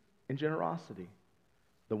contributes, in generosity.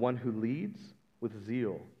 The one who leads, with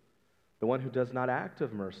zeal. The one who does not act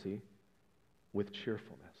of mercy, with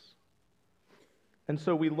cheerfulness." And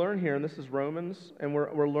so we learn here, and this is Romans, and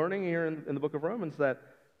we're learning here in the book of Romans that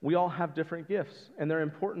we all have different gifts, and they're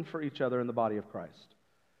important for each other in the body of Christ.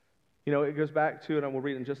 You know, it goes back to, and we'll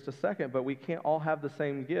read it in just a second, but we can't all have the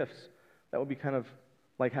same gifts. That would be kind of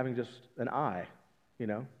like having just an eye, you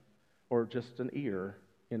know, or just an ear.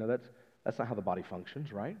 You know, that's not how the body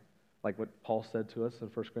functions, right? Like what Paul said to us in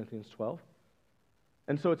 1 Corinthians 12.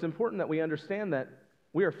 And so it's important that we understand that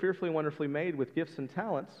we are fearfully and wonderfully made with gifts and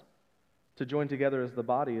talents to join together as the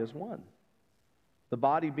body as one. The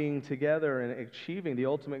body being together and achieving the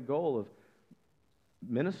ultimate goal of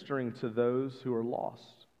ministering to those who are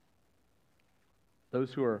lost,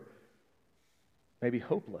 those who are maybe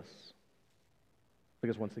hopeless.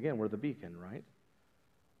 Because once again, we're the beacon, right?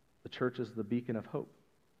 The church is the beacon of hope.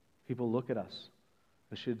 People look at us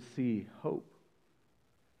and should see hope.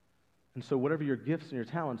 And so whatever your gifts and your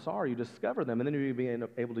talents are, you discover them, and then you'll be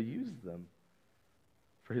able to use them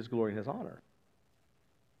for his glory and his honor.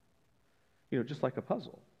 You know, just like a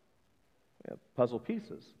puzzle. We have puzzle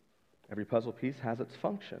pieces. Every puzzle piece has its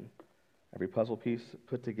function. Every puzzle piece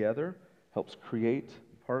put together helps create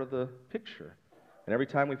part of the picture. And every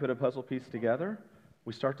time we put a puzzle piece together,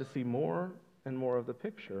 we start to see more and more of the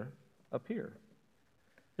picture appear.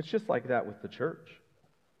 It's just like that with the church.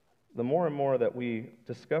 The more and more that we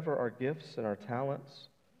discover our gifts and our talents,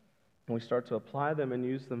 and we start to apply them and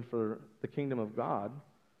use them for the kingdom of God,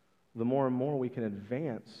 the more and more we can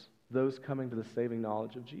advance those coming to the saving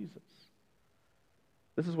knowledge of Jesus.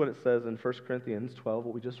 This is what it says in 1 Corinthians 12,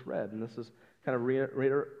 what we just read, and this is kind of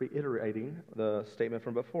reiterating the statement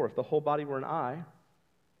from before. If the whole body were an eye,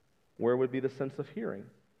 where would be the sense of hearing?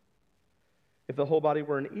 If the whole body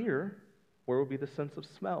were an ear, where would be the sense of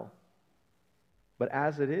smell? But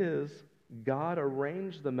as it is, God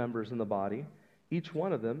arranged the members in the body, each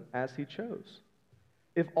one of them as he chose.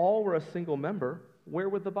 If all were a single member, where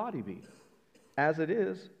would the body be? As it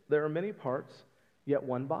is, there are many parts, yet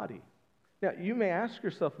one body. Now, you may ask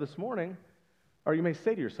yourself this morning, or you may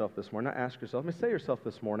say to yourself this morning, not ask yourself, you may say to yourself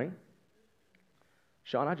this morning,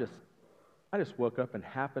 "Sean, I just woke up and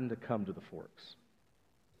happened to come to the Forks.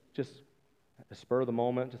 Just a spur of the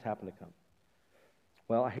moment, just happened to come."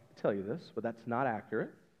 Well, I hate to tell you this, but that's not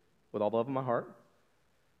accurate. With all the love in my heart,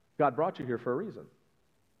 God brought you here for a reason.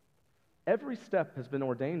 Every step has been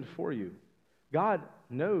ordained for you. God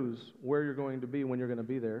knows where you're going to be when you're going to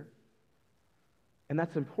be there. And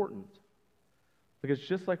that's important. Because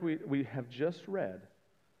just like we have just read,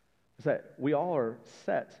 is that we all are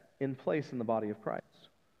set in place in the body of Christ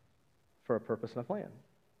for a purpose and a plan.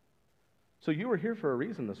 So you were here for a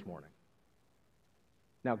reason this morning.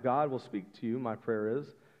 Now, God will speak to you, my prayer is,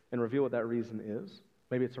 and reveal what that reason is.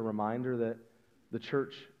 Maybe it's a reminder that the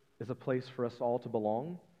church is a place for us all to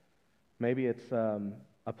belong. Maybe it's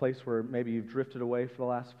a place where maybe you've drifted away for the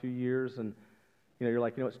last few years and you're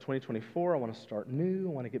like, it's 2024, I want to start new,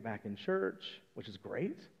 I want to get back in church, which is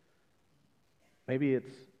great. Maybe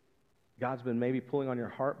it's God's been maybe pulling on your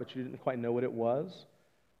heart, but you didn't quite know what it was,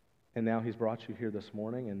 and now he's brought you here this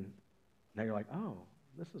morning, and now you're like, oh,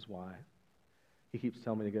 this is why he keeps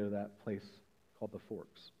telling me to go to that place called the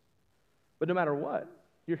Forks. But no matter what,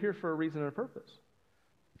 you're here for a reason and a purpose.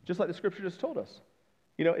 Just like the scripture just told us.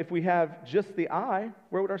 If we have just the eye,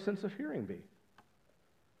 where would our sense of hearing be?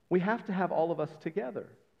 We have to have all of us together.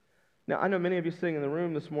 Now, I know many of you sitting in the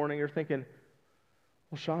room this morning, you're thinking,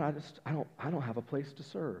 well, Sean, I don't have a place to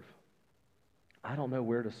serve. I don't know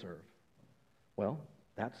where to serve. Well,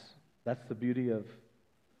 that's the beauty of,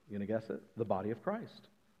 you gonna guess it, the body of Christ.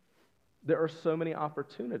 There are so many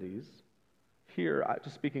opportunities here,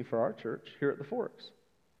 just speaking for our church, here at the Forks.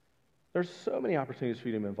 There's so many opportunities for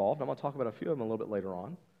you to be involved. I'm going to talk about a few of them a little bit later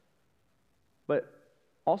on. But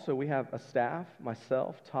also, we have a staff,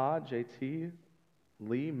 myself, Todd, JT,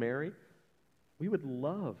 Lee, Mary. We would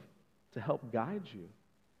love to help guide you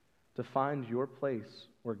to find your place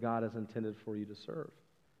where God has intended for you to serve.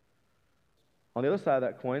 On the other side of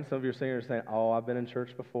that coin, some of you are sitting here saying, oh, I've been in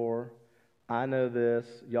church before. I know this.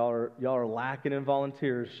 Y'all are lacking in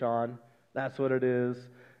volunteers, Sean. That's what it is.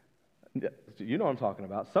 You know what I'm talking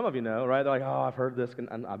about. Some of you know, right? They're like, oh, I've heard this,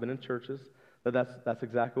 and I've been in churches. That's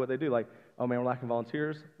exactly what they do. Like, oh, man, we're lacking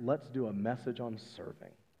volunteers. Let's do a message on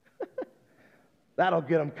serving. That'll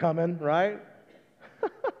get them coming, right?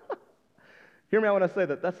 Hear me out when I say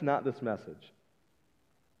that. That's not this message.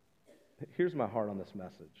 Here's my heart on this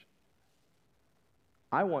message.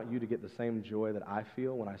 I want you to get the same joy that I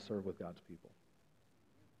feel when I serve with God's people.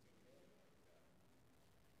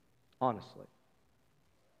 Honestly.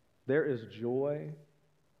 There is joy,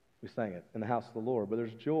 we sang it, in the house of the Lord, but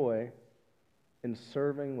there's joy in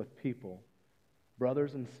serving with people,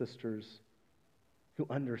 brothers and sisters who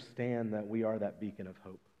understand that we are that beacon of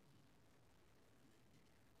hope.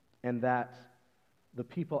 And that the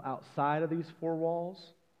people outside of these four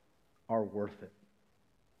walls are worth it.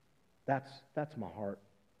 That's my heart.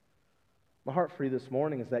 My heart for you this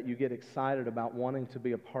morning is that you get excited about wanting to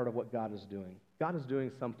be a part of what God is doing. God is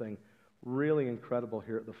doing something really incredible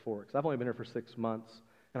here at the Forks. I've only been here for 6 months,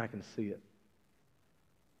 and I can see it.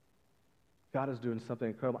 God is doing something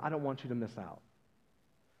incredible. I don't want you to miss out.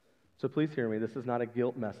 So please hear me. This is not a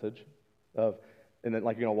guilt message and then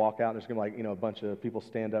like you're going to walk out and there's going to be like, a bunch of people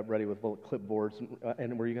stand up ready with little clipboards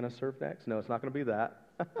and where are you going to serve next? No, it's not going to be that.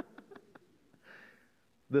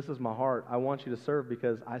 This is my heart. I want you to serve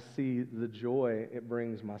because I see the joy it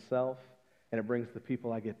brings myself and it brings the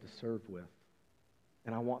people I get to serve with.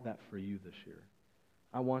 And I want that for you this year.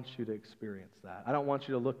 I want you to experience that. I don't want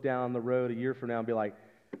you to look down the road a year from now and be like,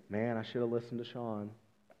 man, I should have listened to Sean.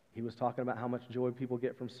 He was talking about how much joy people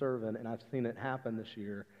get from serving, and I've seen it happen this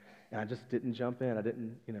year, and I just didn't jump in. I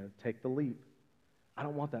didn't, take the leap. I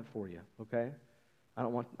don't want that for you, okay? I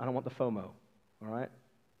don't want the FOMO, all right?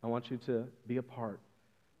 I want you to be a part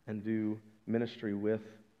and do ministry with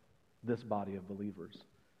this body of believers.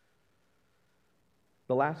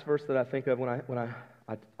 The last verse that I think of when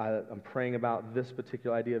I'm praying about this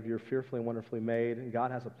particular idea of you're fearfully and wonderfully made, and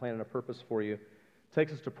God has a plan and a purpose for you,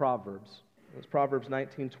 takes us to Proverbs. It's Proverbs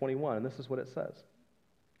 19:21, and this is what it says.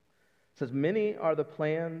 It says, many are the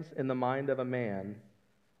plans in the mind of a man,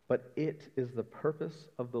 but it is the purpose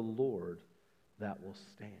of the Lord that will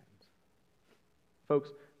stand. Folks,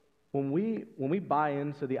 when we buy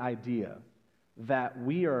into the idea that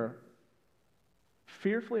we are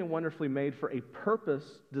fearfully and wonderfully made for a purpose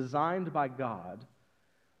designed by God,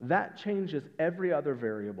 that changes every other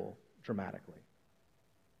variable dramatically.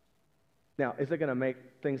 Now, is it going to make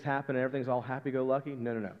things happen and everything's all happy-go-lucky?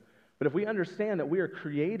 No. But if we understand that we are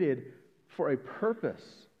created for a purpose,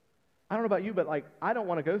 I don't know about you, but I don't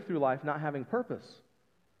want to go through life not having purpose.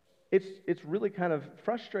 It's really kind of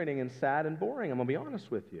frustrating and sad and boring, I'm going to be honest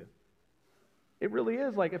with you. It really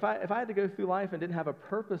is. If I had to go through life and didn't have a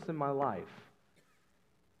purpose in my life,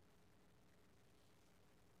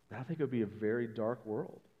 I think it would be a very dark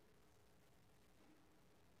world.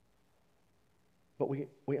 But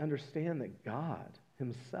we understand that God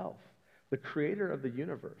himself, the creator of the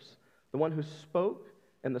universe, the one who spoke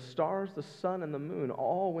and the stars, the sun, and the moon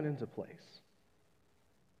all went into place.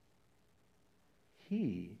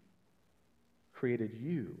 He created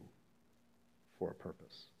you for a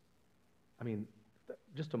purpose. I mean,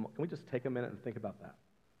 can we just take a minute and think about that?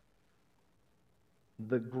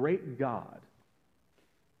 The great God,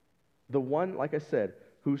 the one, like I said,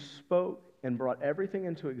 who spoke and brought everything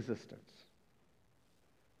into existence,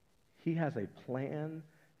 he has a plan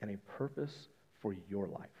and a purpose for your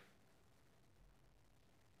life.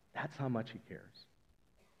 That's how much he cares.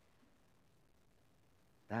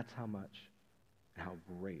 That's how much and how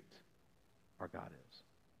great our God is.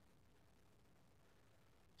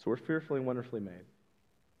 So we're fearfully and wonderfully made.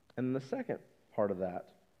 And the second part of that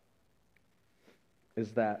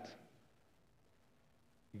is that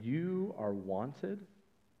you are wanted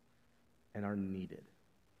and are needed.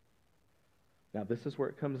 Now, this is where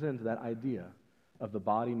it comes into that idea of the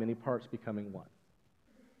body, many parts becoming one.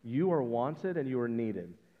 You are wanted and you are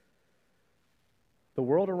needed. The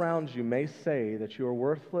world around you may say that you are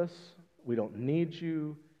worthless, we don't need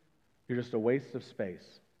you, you're just a waste of space.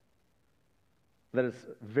 That is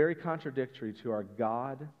very contradictory to our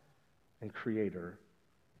God and Creator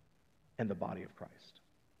and the body of Christ.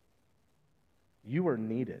 You are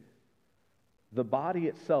needed. The body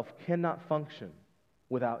itself cannot function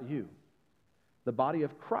without you. The body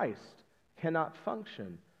of Christ cannot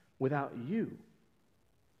function without you.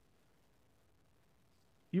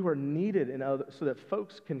 You are needed so that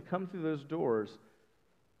folks can come through those doors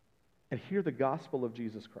and hear the gospel of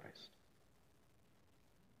Jesus Christ.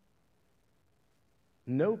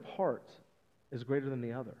 No part is greater than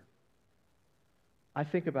the other. I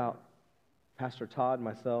think about Pastor Todd,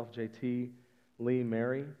 myself, JT, Lee,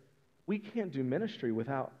 Mary. We can't do ministry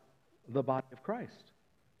without the body of Christ.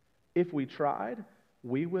 If we tried,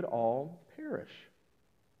 we would all perish.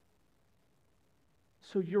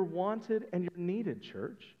 So you're wanted and you're needed,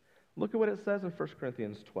 church. Look at what it says in 1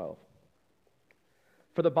 Corinthians 12.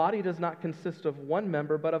 For the body does not consist of one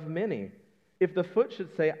member, but of many. If the foot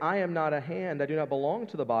should say, I am not a hand, I do not belong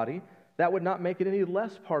to the body, that would not make it any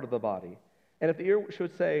less part of the body. And if the ear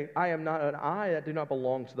should say, I am not an eye, I do not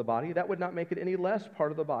belong to the body, that would not make it any less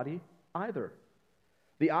part of the body either.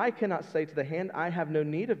 The eye cannot say to the hand, I have no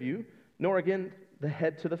need of you, nor again the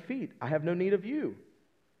head to the feet, I have no need of you.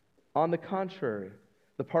 On the contrary,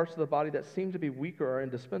 the parts of the body that seem to be weaker are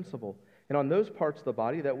indispensable. And on those parts of the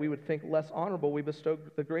body that we would think less honorable, we bestow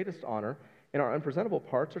the greatest honor, and our unpresentable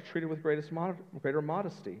parts are treated with greater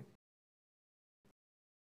modesty.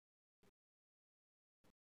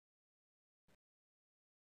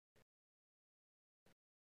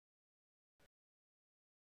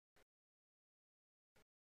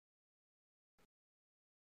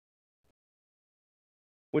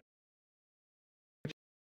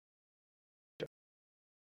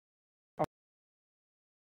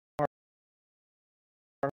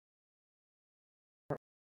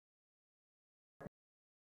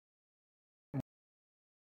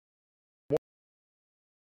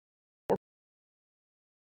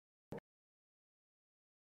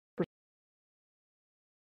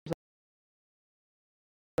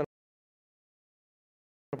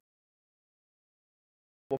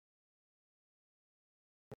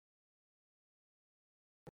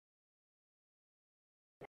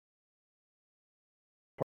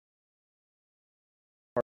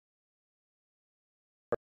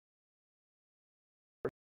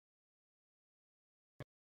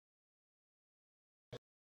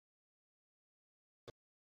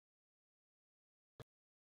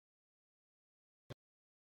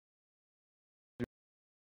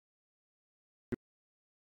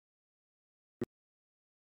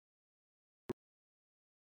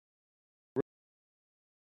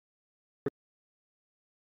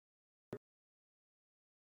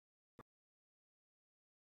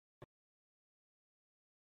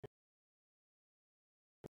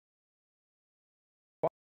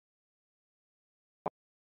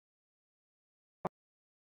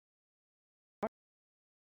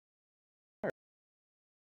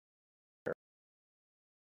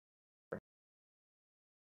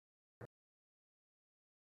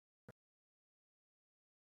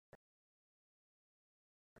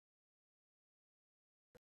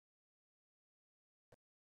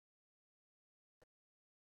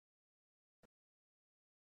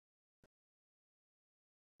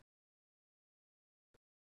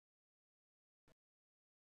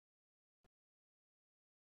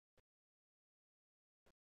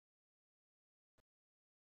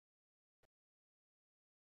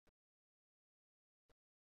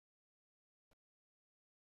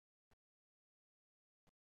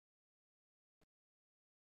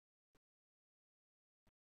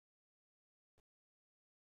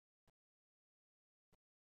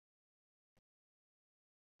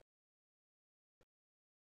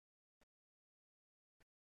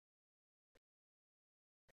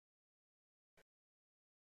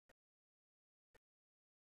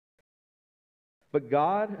 But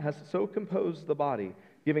God has so composed the body,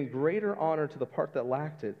 giving greater honor to the part that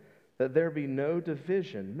lacked it, that there be no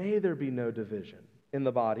division, may there be no division in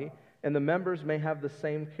the body, and the members may have the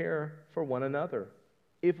same care for one another.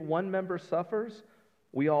 If one member suffers,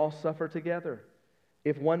 we all suffer together.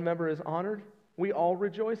 If one member is honored, we all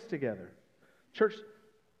rejoice together. Church,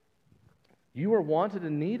 you are wanted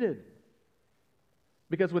and needed,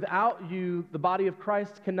 because without you, the body of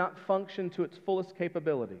Christ cannot function to its fullest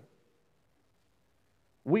capability.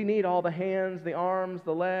 We need all the hands, the arms,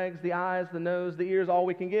 the legs, the eyes, the nose, the ears, all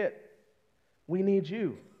we can get. We need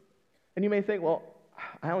you. And you may think, well,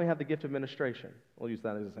 I only have the gift of administration. We'll use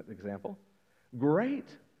that as an example. Great.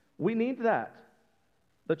 We need that.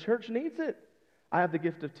 The church needs it. I have the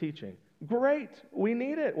gift of teaching. Great, we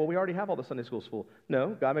need it. Well, we already have all the Sunday schools full. No,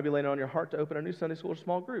 God may be laying it on your heart to open a new Sunday school or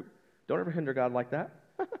small group. Don't ever hinder God like that.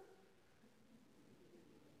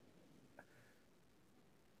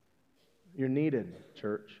 You're needed,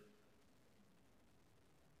 church.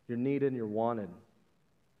 You're needed and you're wanted.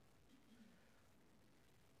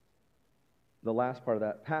 The last part of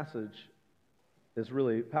that passage is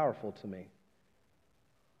really powerful to me.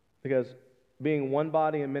 Because being one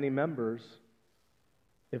body and many members,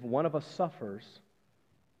 if one of us suffers,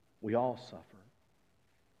 we all suffer.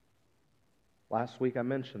 Last week I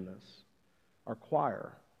mentioned this. Our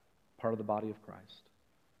choir, part of the body of Christ.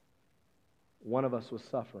 One of us was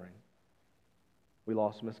suffering. We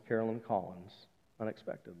lost Miss Carolyn Collins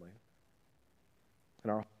unexpectedly.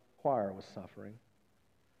 And our choir was suffering.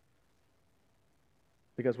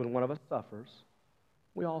 Because when one of us suffers,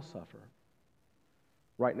 we all suffer.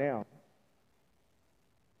 Right now,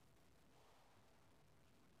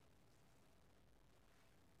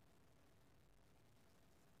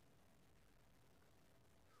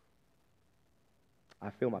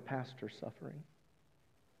 I feel my pastor suffering.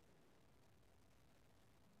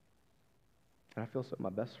 And I feel my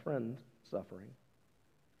best friend suffering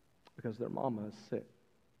because their mama is sick.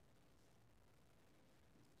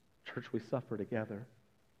 Church, we suffer together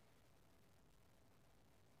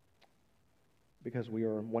because we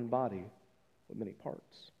are one body with many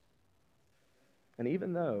parts. And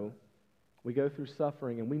even though we go through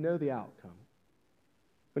suffering and we know the outcome,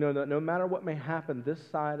 we know that no matter what may happen this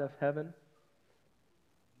side of heaven,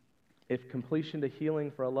 if completion to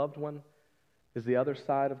healing for a loved one is the other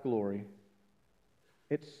side of glory,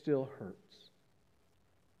 it still hurts.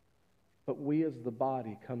 But we as the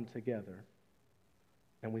body come together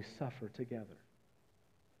and we suffer together.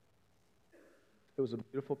 It was a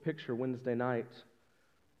beautiful picture Wednesday night.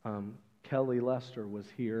 Kelly Lester was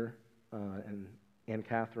here, and Ann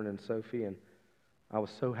Catherine and Sophie, and I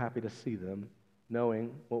was so happy to see them,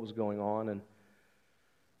 knowing what was going on,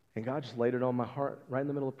 and God just laid it on my heart right in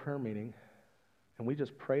the middle of prayer meeting, and we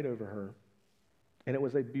just prayed over her, and it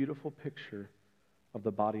was a beautiful picture of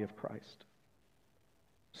the body of Christ,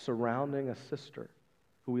 surrounding a sister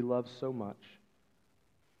who we love so much,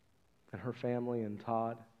 and her family and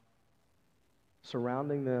Todd,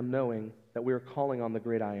 surrounding them knowing that we are calling on the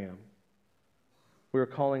great I am. We are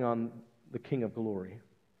calling on the King of glory.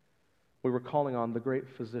 We were calling on the great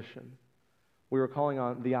physician. We were calling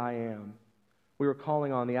on the I am. We were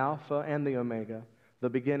calling on the Alpha and the Omega, the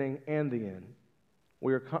beginning and the end.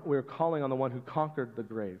 We are calling on the one who conquered the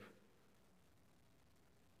grave.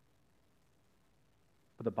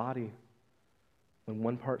 But the body, when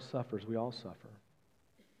one part suffers, we all suffer.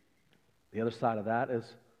 The other side of that is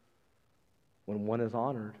when one is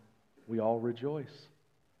honored, we all rejoice.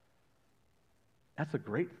 That's a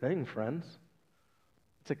great thing, friends.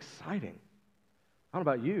 It's exciting. I don't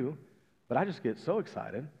know about you, but I just get so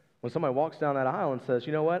excited when somebody walks down that aisle and says,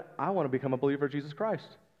 you know what, I want to become a believer of Jesus Christ.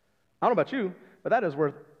 I don't know about you, but that is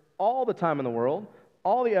worth all the time in the world,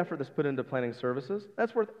 all the effort that's put into planning services.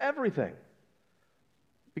 That's worth everything.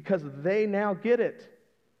 Because they now get it.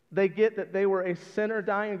 They get that they were a sinner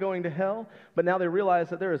dying and going to hell, but now they realize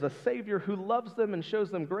that there is a Savior who loves them and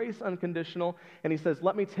shows them grace unconditional, and he says,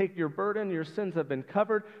 let me take your burden, your sins have been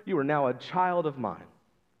covered, you are now a child of mine.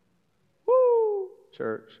 Woo,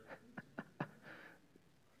 church.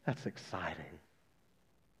 That's exciting.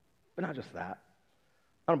 But not just that.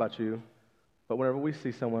 I don't know about you, but whenever we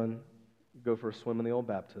see someone go for a swim in the old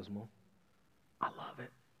baptismal, I love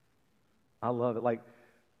it. I love it. Like,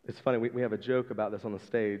 it's funny, we have a joke about this on the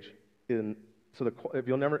stage. If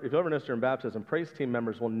you ever notice during baptism, praise team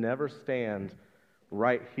members will never stand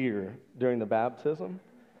right here during the baptism.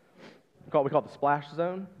 We call it the splash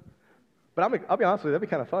zone. But I'll be honest with you, that'd be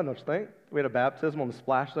kind of fun, don't you think? We had a baptism on the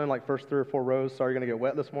splash zone, like first 3 or 4 rows. Sorry, you're going to get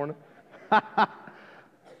wet this morning.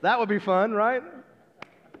 That would be fun, right?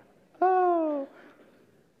 Oh,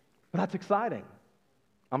 but that's exciting.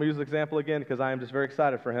 I'm going to use the example again because I am just very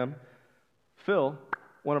excited for him. Phil,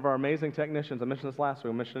 one of our amazing technicians, I mentioned this last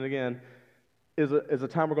week, I'll mention it again, is a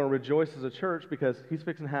time we're going to rejoice as a church because he's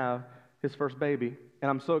fixing to have his first baby, and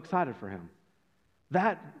I'm so excited for him.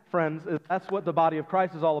 That, friends, that's what the body of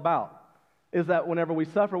Christ is all about, is that whenever we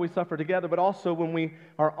suffer together, but also when we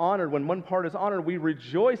are honored, when one part is honored, we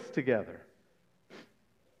rejoice together.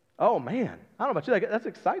 Oh, man, I don't know about you, that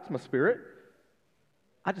excites my spirit.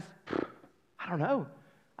 I don't know.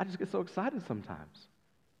 I just get so excited sometimes.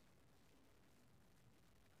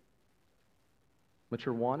 But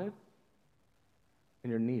you're wanted and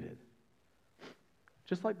you're needed.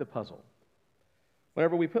 Just like the puzzle.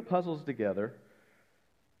 Whenever we put puzzles together,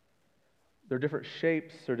 they're different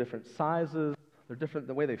shapes, they're different sizes, They're different.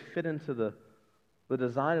 The way they fit into the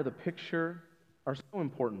design of the picture are so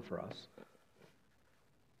important for us.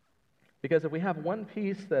 Because if we have one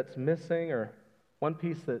piece that's missing or one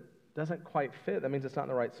piece that doesn't quite fit, that means it's not in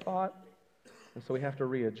the right spot. And so we have to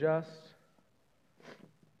readjust.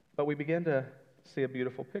 But we begin to see a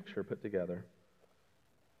beautiful picture put together.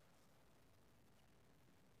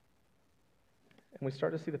 And we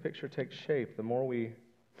start to see the picture take shape the more we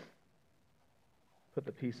put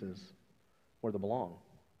the pieces where they belong.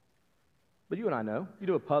 But you and I know, you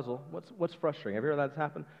do a puzzle, what's frustrating? Have you ever had that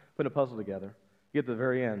happen? Putting a puzzle together. You get to the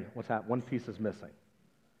very end, what's happened? One piece is missing.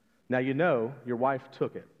 Now you know your wife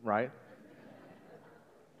took it, right?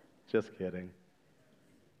 Just kidding.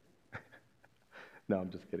 No,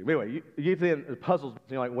 I'm just kidding. But anyway, you get to the end, the puzzles,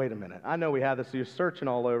 and you're like, wait a minute. I know we have this, so you're searching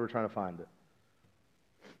all over trying to find it.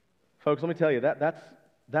 Folks, let me tell you,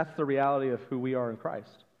 that's the reality of who we are in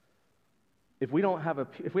Christ. If we have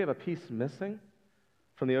a piece missing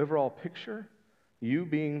from the overall picture, you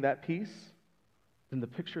being that piece, then the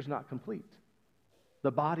picture's not complete.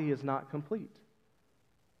 The body is not complete.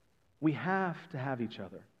 We have to have each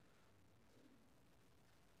other.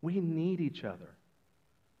 We need each other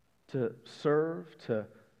to serve, to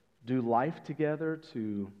do life together,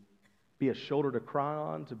 to be a shoulder to cry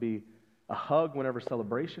on, to be a hug whenever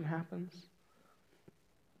celebration happens.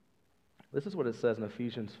 This is what it says in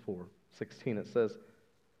Ephesians 4:16. It says,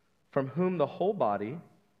 "From whom the whole body,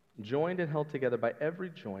 joined and held together by every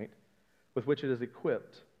joint with which it is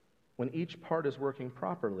equipped, when each part is working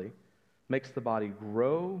properly, makes the body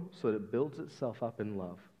grow so that it builds itself up in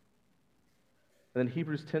love." And then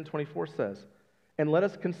Hebrews 10:24 says, "And let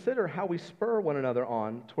us consider how we spur one another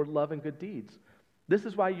on toward love and good deeds." This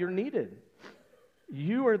is why you're needed.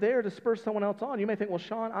 You are there to spur someone else on. You may think, well,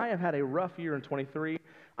 Sean, I have had a rough year in 23.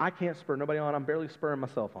 I can't spur nobody on. I'm barely spurring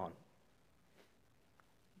myself on.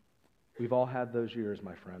 We've all had those years,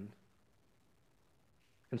 my friend.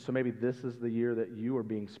 And so maybe this is the year that you are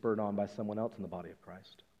being spurred on by someone else in the body of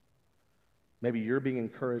Christ. Maybe you're being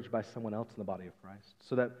encouraged by someone else in the body of Christ.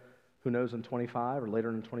 So that, who knows, in 25 or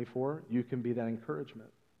later in 24, you can be that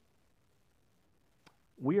encouragement.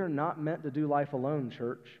 We are not meant to do life alone,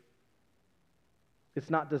 church. It's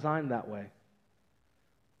not designed that way.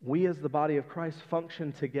 We as the body of Christ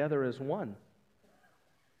function together as one.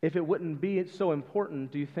 If it wouldn't be so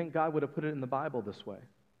important, do you think God would have put it in the Bible this way?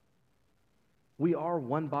 We are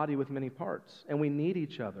one body with many parts, and we need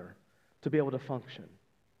each other to be able to function.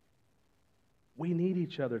 We need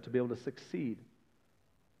each other to be able to succeed.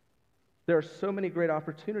 There are so many great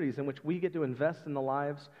opportunities in which we get to invest in the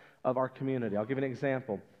lives of our community. I'll give you an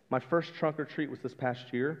example. My first trunk or treat was this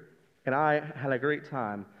past year, and I had a great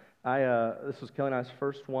time. This was Kelly and I's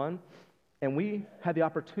first one, and we had the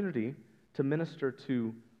opportunity to minister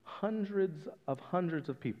to hundreds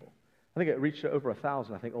of people. I think it reached over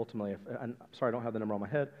 1,000, I think, ultimately. I'm sorry, I don't have the number on my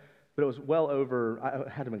head, but it was well over, it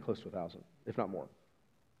had to have been close to 1,000, if not more.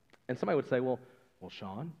 And somebody would say, well,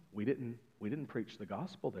 Sean, we didn't preach the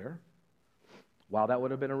gospel there. While that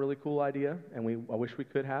would have been a really cool idea, and I wish we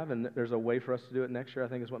could have, and there's a way for us to do it next year, I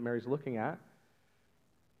think is what Mary's looking at.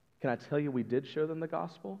 Can I tell you we did show them the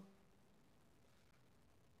gospel?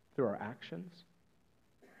 Through our actions.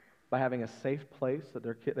 By having a safe place that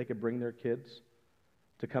they could bring their kids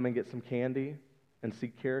to come and get some candy and see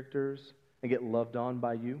characters and get loved on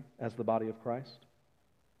by you as the body of Christ.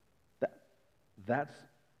 That's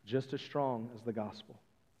just as strong as the gospel.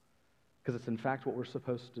 Because it's in fact what we're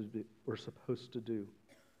supposed to do.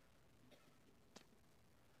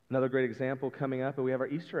 Another great example coming up, we have our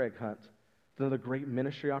Easter egg hunt. It's another great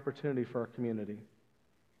ministry opportunity for our community.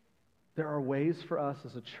 There are ways for us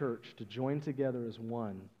as a church to join together as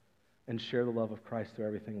one and share the love of Christ through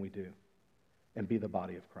everything we do and be the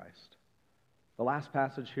body of Christ. The last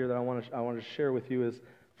passage here that I want to share with you is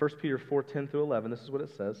 1 Peter 4:10 through 11. This is what it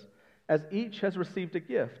says. "As each has received a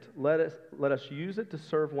gift, let us use it to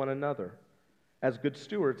serve one another as good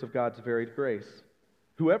stewards of God's varied grace.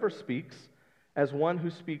 Whoever speaks, as one who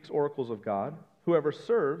speaks oracles of God. Whoever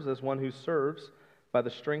serves, as one who serves by the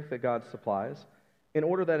strength that God supplies, in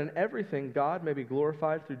order that in everything God may be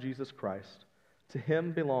glorified through Jesus Christ. To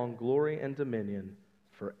him belong glory and dominion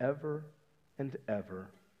forever and ever.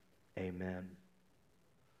 Amen."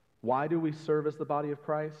 Why do we serve as the body of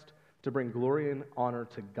Christ? To bring glory and honor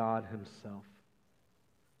to God himself.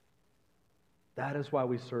 That is why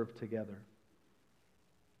we serve together.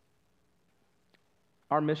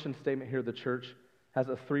 Our mission statement here at the church has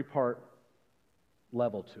a 3-part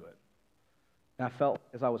level to it. And I felt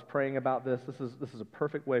as I was praying about this is a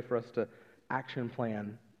perfect way for us to action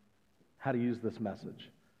plan how to use this message.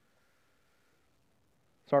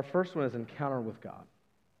 So our first one is encounter with God.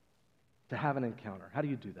 to have an encounter. How do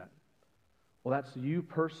you do that? Well, that's you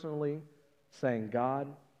personally saying, God,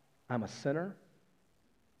 I'm a sinner,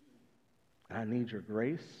 and I need your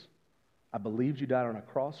grace. I believed you died on a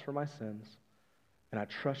cross for my sins, and I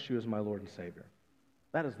trust you as my Lord and Savior.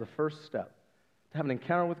 That is the first step. To have an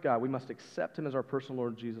encounter with God, we must accept him as our personal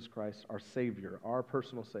Lord Jesus Christ, our Savior, our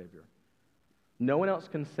personal Savior. No one else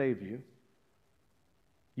can save you.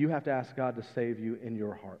 You have to ask God to save you in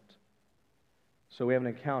your heart. So we have an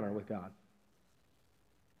encounter with God.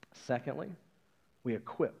 Secondly, we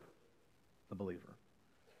equip the believer.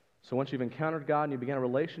 So once you've encountered God and you begin a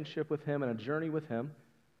relationship with him and a journey with him,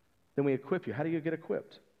 then we equip you. How do you get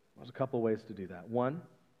equipped? There's a couple of ways to do that. One,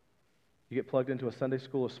 you get plugged into a Sunday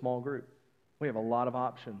school or small group. We have a lot of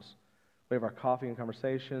options. We have our coffee and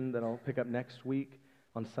conversation that I'll pick up next week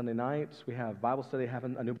on Sunday nights. We have Bible study,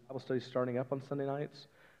 having a new Bible study starting up on Sunday nights.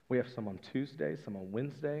 We have some on Tuesday, some on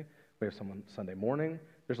Wednesday. We have some on Sunday morning.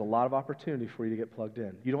 There's a lot of opportunity for you to get plugged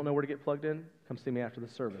in. You don't know where to get plugged in? Come see me after the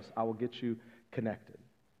service. I will get you connected.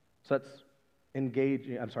 So that's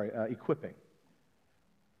equipping.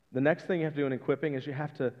 The next thing you have to do in equipping is you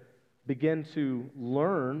have to begin to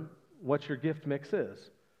learn what your gift mix is.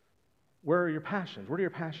 Where are your passions? Where do your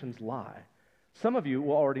passions lie? Some of you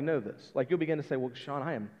will already know this. Like you'll begin to say, well, Sean,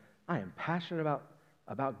 I am passionate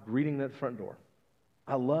about greeting at the front door.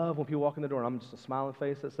 I love when people walk in the door and I'm just a smiling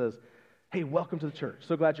face that says, hey, welcome to the church.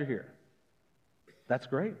 So glad you're here. That's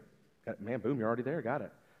great. Man, boom, you're already there. Got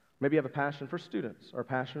it. Maybe you have a passion for students or a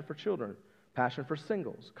passion for children, passion for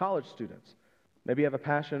singles, college students. Maybe you have a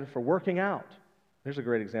passion for working out. Here's a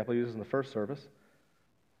great example I used in the first service.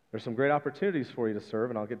 There's some great opportunities for you to serve,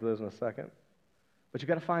 and I'll get to those in a second. But you've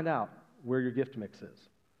got to find out where your gift mix is.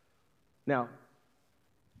 Now,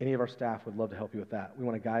 any of our staff would love to help you with that. We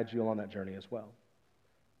want to guide you along that journey as well.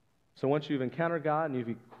 So once you've encountered God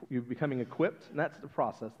and you're becoming equipped, and that's the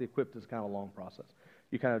process. The equipped is kind of a long process.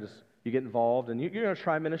 You kind of you get involved, and you're going to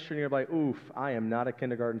try ministry, and you're like, oof, I am not a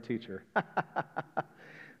kindergarten teacher.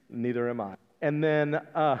 Neither am I. And then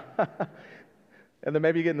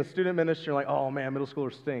maybe you get in the student ministry, you're like, oh man, middle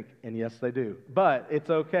schoolers stink. And yes, they do. But it's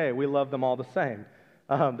okay. We love them all the same.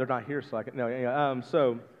 They're not here, so I can, no, yeah.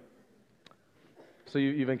 So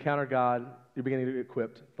you've encountered God. You're beginning to get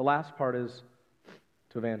equipped. The last part is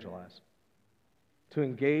to evangelize. To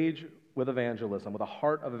engage with evangelism, with a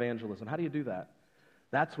heart of evangelism. How do you do that?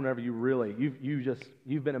 That's whenever you really,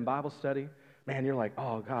 you've been in Bible study. Man, you're like,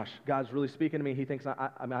 oh gosh, God's really speaking to me. He thinks,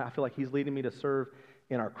 I feel like he's leading me to serve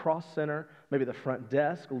in our cross center, maybe the front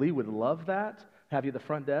desk. Lee would love that, have you at the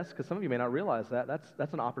front desk, because some of you may not realize that.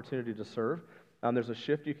 That's an opportunity to serve. There's a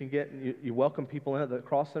shift you can get, and you welcome people in at the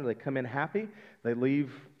cross center. They come in happy. They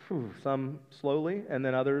leave, some slowly, and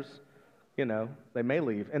then others, they may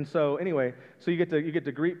leave. And so anyway, so you get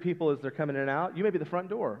to greet people as they're coming in and out. You may be the front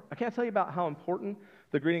door. I can't tell you about how important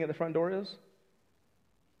the greeting at the front door is,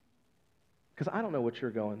 because I don't know what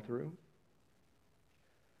you're going through.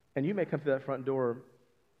 And you may come through that front door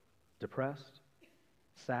depressed,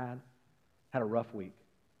 sad, had a rough week.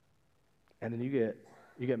 And then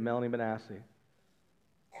you get Melanie Benassi,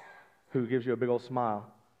 who gives you a big old smile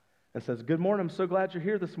and says, good morning, I'm so glad you're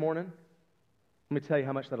here this morning. Let me tell you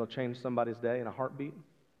how much that'll change somebody's day in a heartbeat.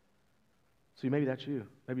 So maybe that's you.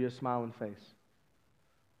 Maybe you're a smiling face.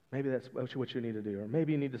 Maybe that's what you need to do. Or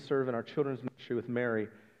maybe you need to serve in our children's ministry with Mary,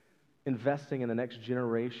 investing in the next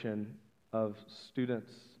generation of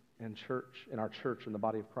students in church, in our church, in the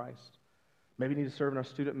body of Christ. Maybe you need to serve in our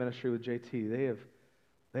student ministry with JT.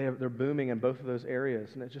 They're booming in both of those areas,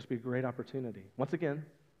 and it'd just be a great opportunity. Once again,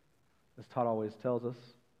 as Todd always tells us,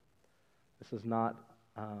 this is not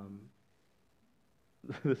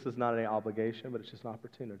an obligation, but it's just an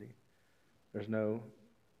opportunity. So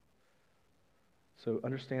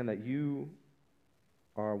understand that you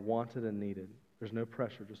are wanted and needed. There's no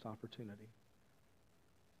pressure, just opportunity.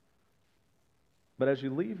 But as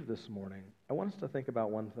you leave this morning, I want us to think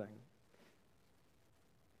about one thing.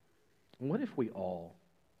 What if we all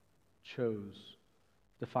chose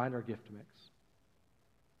to find our gift mix,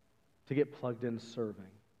 to get plugged in serving?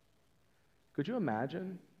 Could you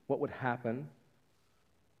imagine what would happen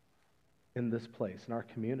in this place, in our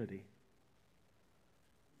community?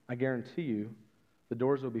 I guarantee you the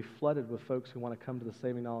doors will be flooded with folks who want to come to the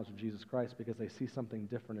saving knowledge of Jesus Christ because they see something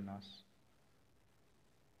different in us.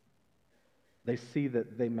 They see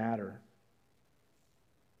that they matter.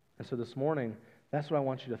 And so this morning, that's what I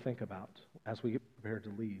want you to think about as we get prepared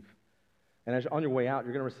to leave. And as on your way out,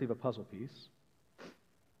 you're going to receive a puzzle piece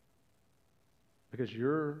because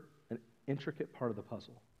you're an intricate part of the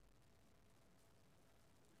puzzle.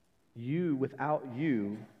 Without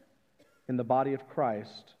you, in the body of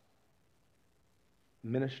Christ,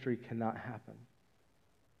 ministry cannot happen.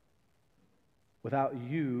 Without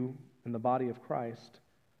you in the body of Christ,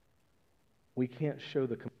 we can't show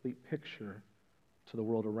the complete picture to the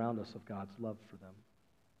world around us of God's love for them.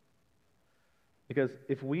 Because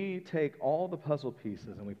if we take all the puzzle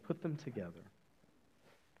pieces and we put them together,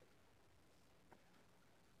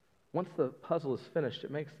 once the puzzle is finished,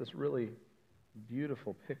 it makes this really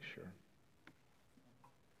beautiful picture.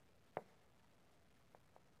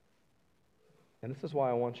 And this is why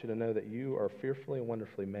I want you to know that you are fearfully and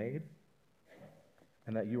wonderfully made,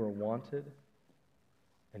 and that you are wanted,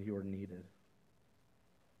 and you are needed.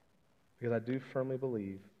 Because I do firmly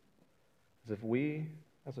believe that if we,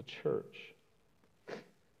 as a church,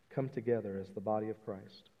 come together as the body of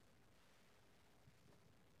Christ,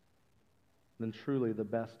 then truly the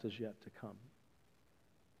best is yet to come.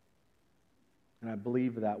 And I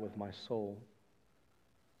believe that with my soul.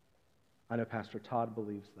 I know Pastor Todd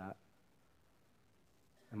believes that.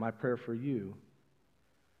 And my prayer for you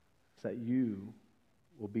is that you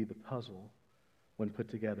will be the puzzle when put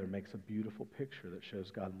together makes a beautiful picture that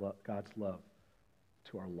shows God's love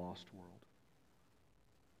to our lost world.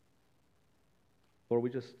 Lord, we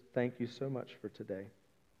just thank you so much for today.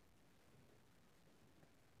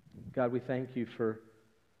 God, we thank you for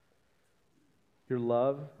your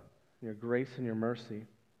love, your grace, and your mercy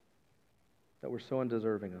that we're so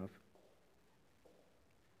undeserving of.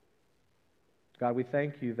 God, we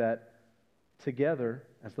thank you that together,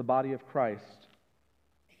 as the body of Christ,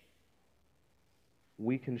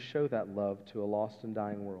 we can show that love to a lost and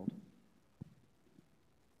dying world.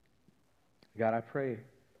 God, I pray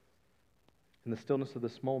in the stillness of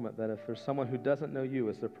this moment that if there's someone who doesn't know you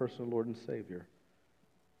as their personal Lord and Savior,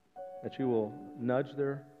 that you will nudge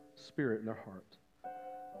their spirit and their heart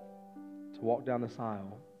to walk down this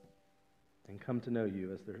aisle and come to know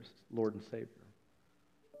you as their Lord and Savior.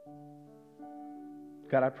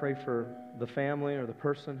 God, I pray for the family or the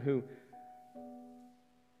person who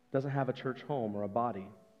doesn't have a church home or a body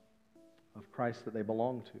of Christ that they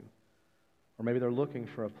belong to. Or maybe they're looking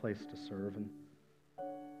for a place to serve. And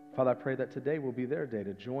Father, I pray that today will be their day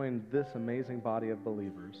to join this amazing body of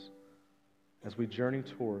believers as we journey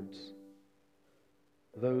towards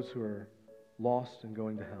those who are lost and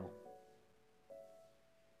going to hell.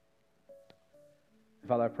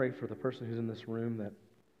 Father, I pray for the person who's in this room that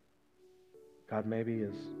God maybe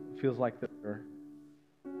feels like they're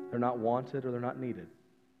not wanted or they're not needed.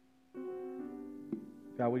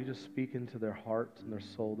 God, will you just speak into their heart and their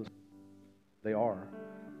soul? They are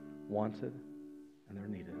wanted and they're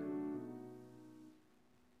needed.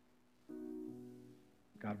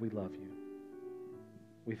 God, we love you.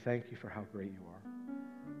 We thank you for how great you are.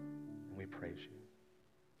 And we praise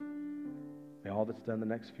you. May all that's done the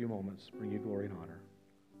next few moments bring you glory and honor.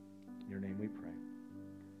 In your name we pray.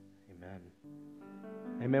 Amen.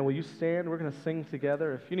 Amen. Will you stand? We're going to sing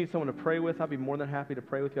together. If you need someone to pray with, I'd be more than happy to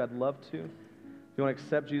pray with you. I'd love to. If you want to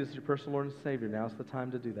accept Jesus as your personal Lord and Savior, now's the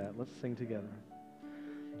time to do that. Let's sing together.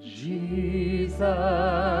 Jesus,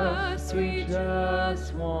 we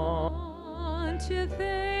just want to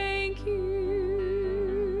thank you.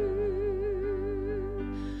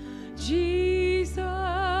 Jesus,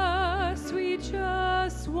 we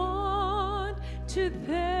just want to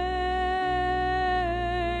thank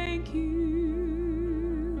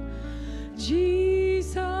you.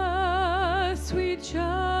 Jesus, we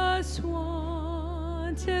just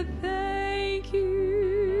want to thank you.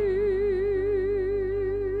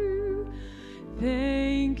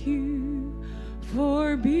 Thank you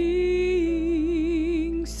for being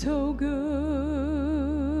so good.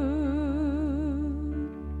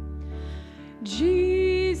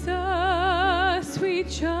 Jesus, we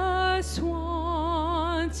just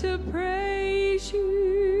want to praise you.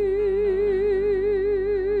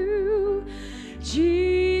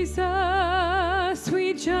 Jesus,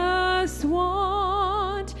 we just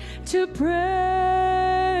want to praise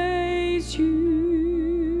you.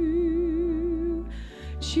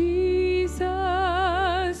 Jesus,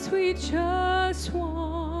 we just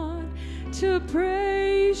want to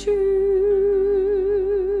praise you.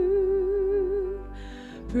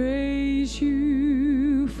 Praise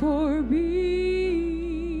you for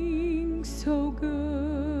being so good.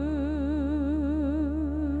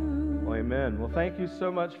 Well, amen. Well, thank you so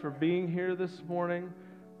much for being here this morning.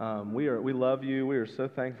 We love you. We are so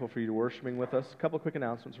thankful for you worshiping with us. A couple quick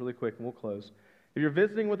announcements really quick and we'll close. If you're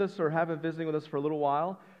visiting with us or have been visiting with us for a little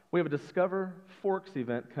while, we have a Discover Forks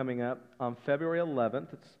event coming up on February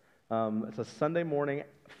 11th. It's a Sunday morning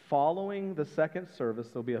following the second service.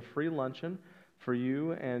 There'll be a free luncheon for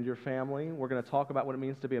you and your family. We're going to talk about what it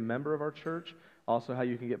means to be a member of our church, also how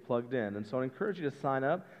you can get plugged in. And so I encourage you to sign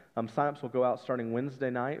up. Sign-ups will go out starting Wednesday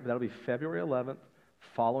night, but that'll be February 11th,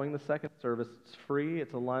 following the second service. It's free.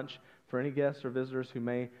 It's a lunch for any guests or visitors who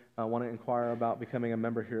may want to inquire about becoming a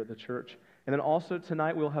member here at the church. And then also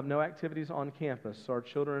tonight we'll have no activities on campus. So our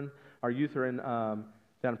children, our youth are in down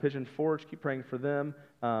in Pigeon Forge. Keep praying for them.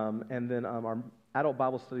 And then our adult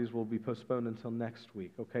Bible studies will be postponed until next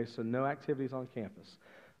week. Okay, so no activities on campus.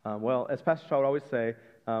 Well, as Pastor Shaw would always say,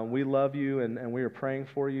 we love you and we are praying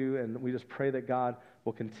for you, and we just pray that God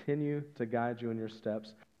will continue to guide you in your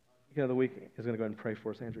steps. Deacon of the week is going to go ahead and pray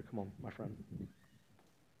for us. Andrew, come on, my friend.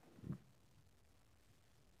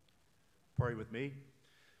 Pray with me.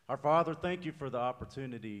 Our Father, thank you for the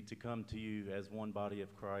opportunity to come to you as one body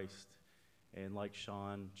of Christ. And like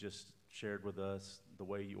Sean just shared with us, the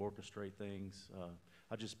way you orchestrate things,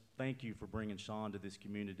 I just thank you for bringing Sean to this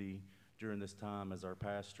community during this time as our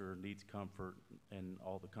pastor needs comfort and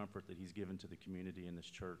all the comfort that he's given to the community in this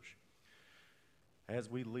church. As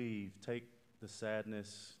we leave, take the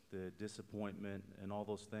sadness, the disappointment, and all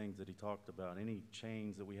those things that he talked about, any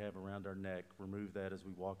chains that we have around our neck, remove that as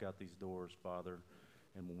we walk out these doors, Father.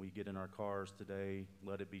 And when we get in our cars today,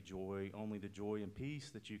 let it be joy, only the joy and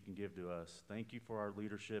peace that you can give to us. Thank you for our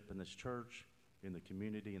leadership in this church, in the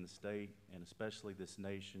community, in the state, and especially this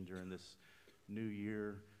nation during this new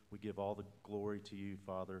year. We give all the glory to you,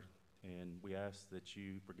 Father, and we ask that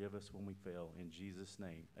you forgive us when we fail. In Jesus'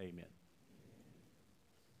 name, amen.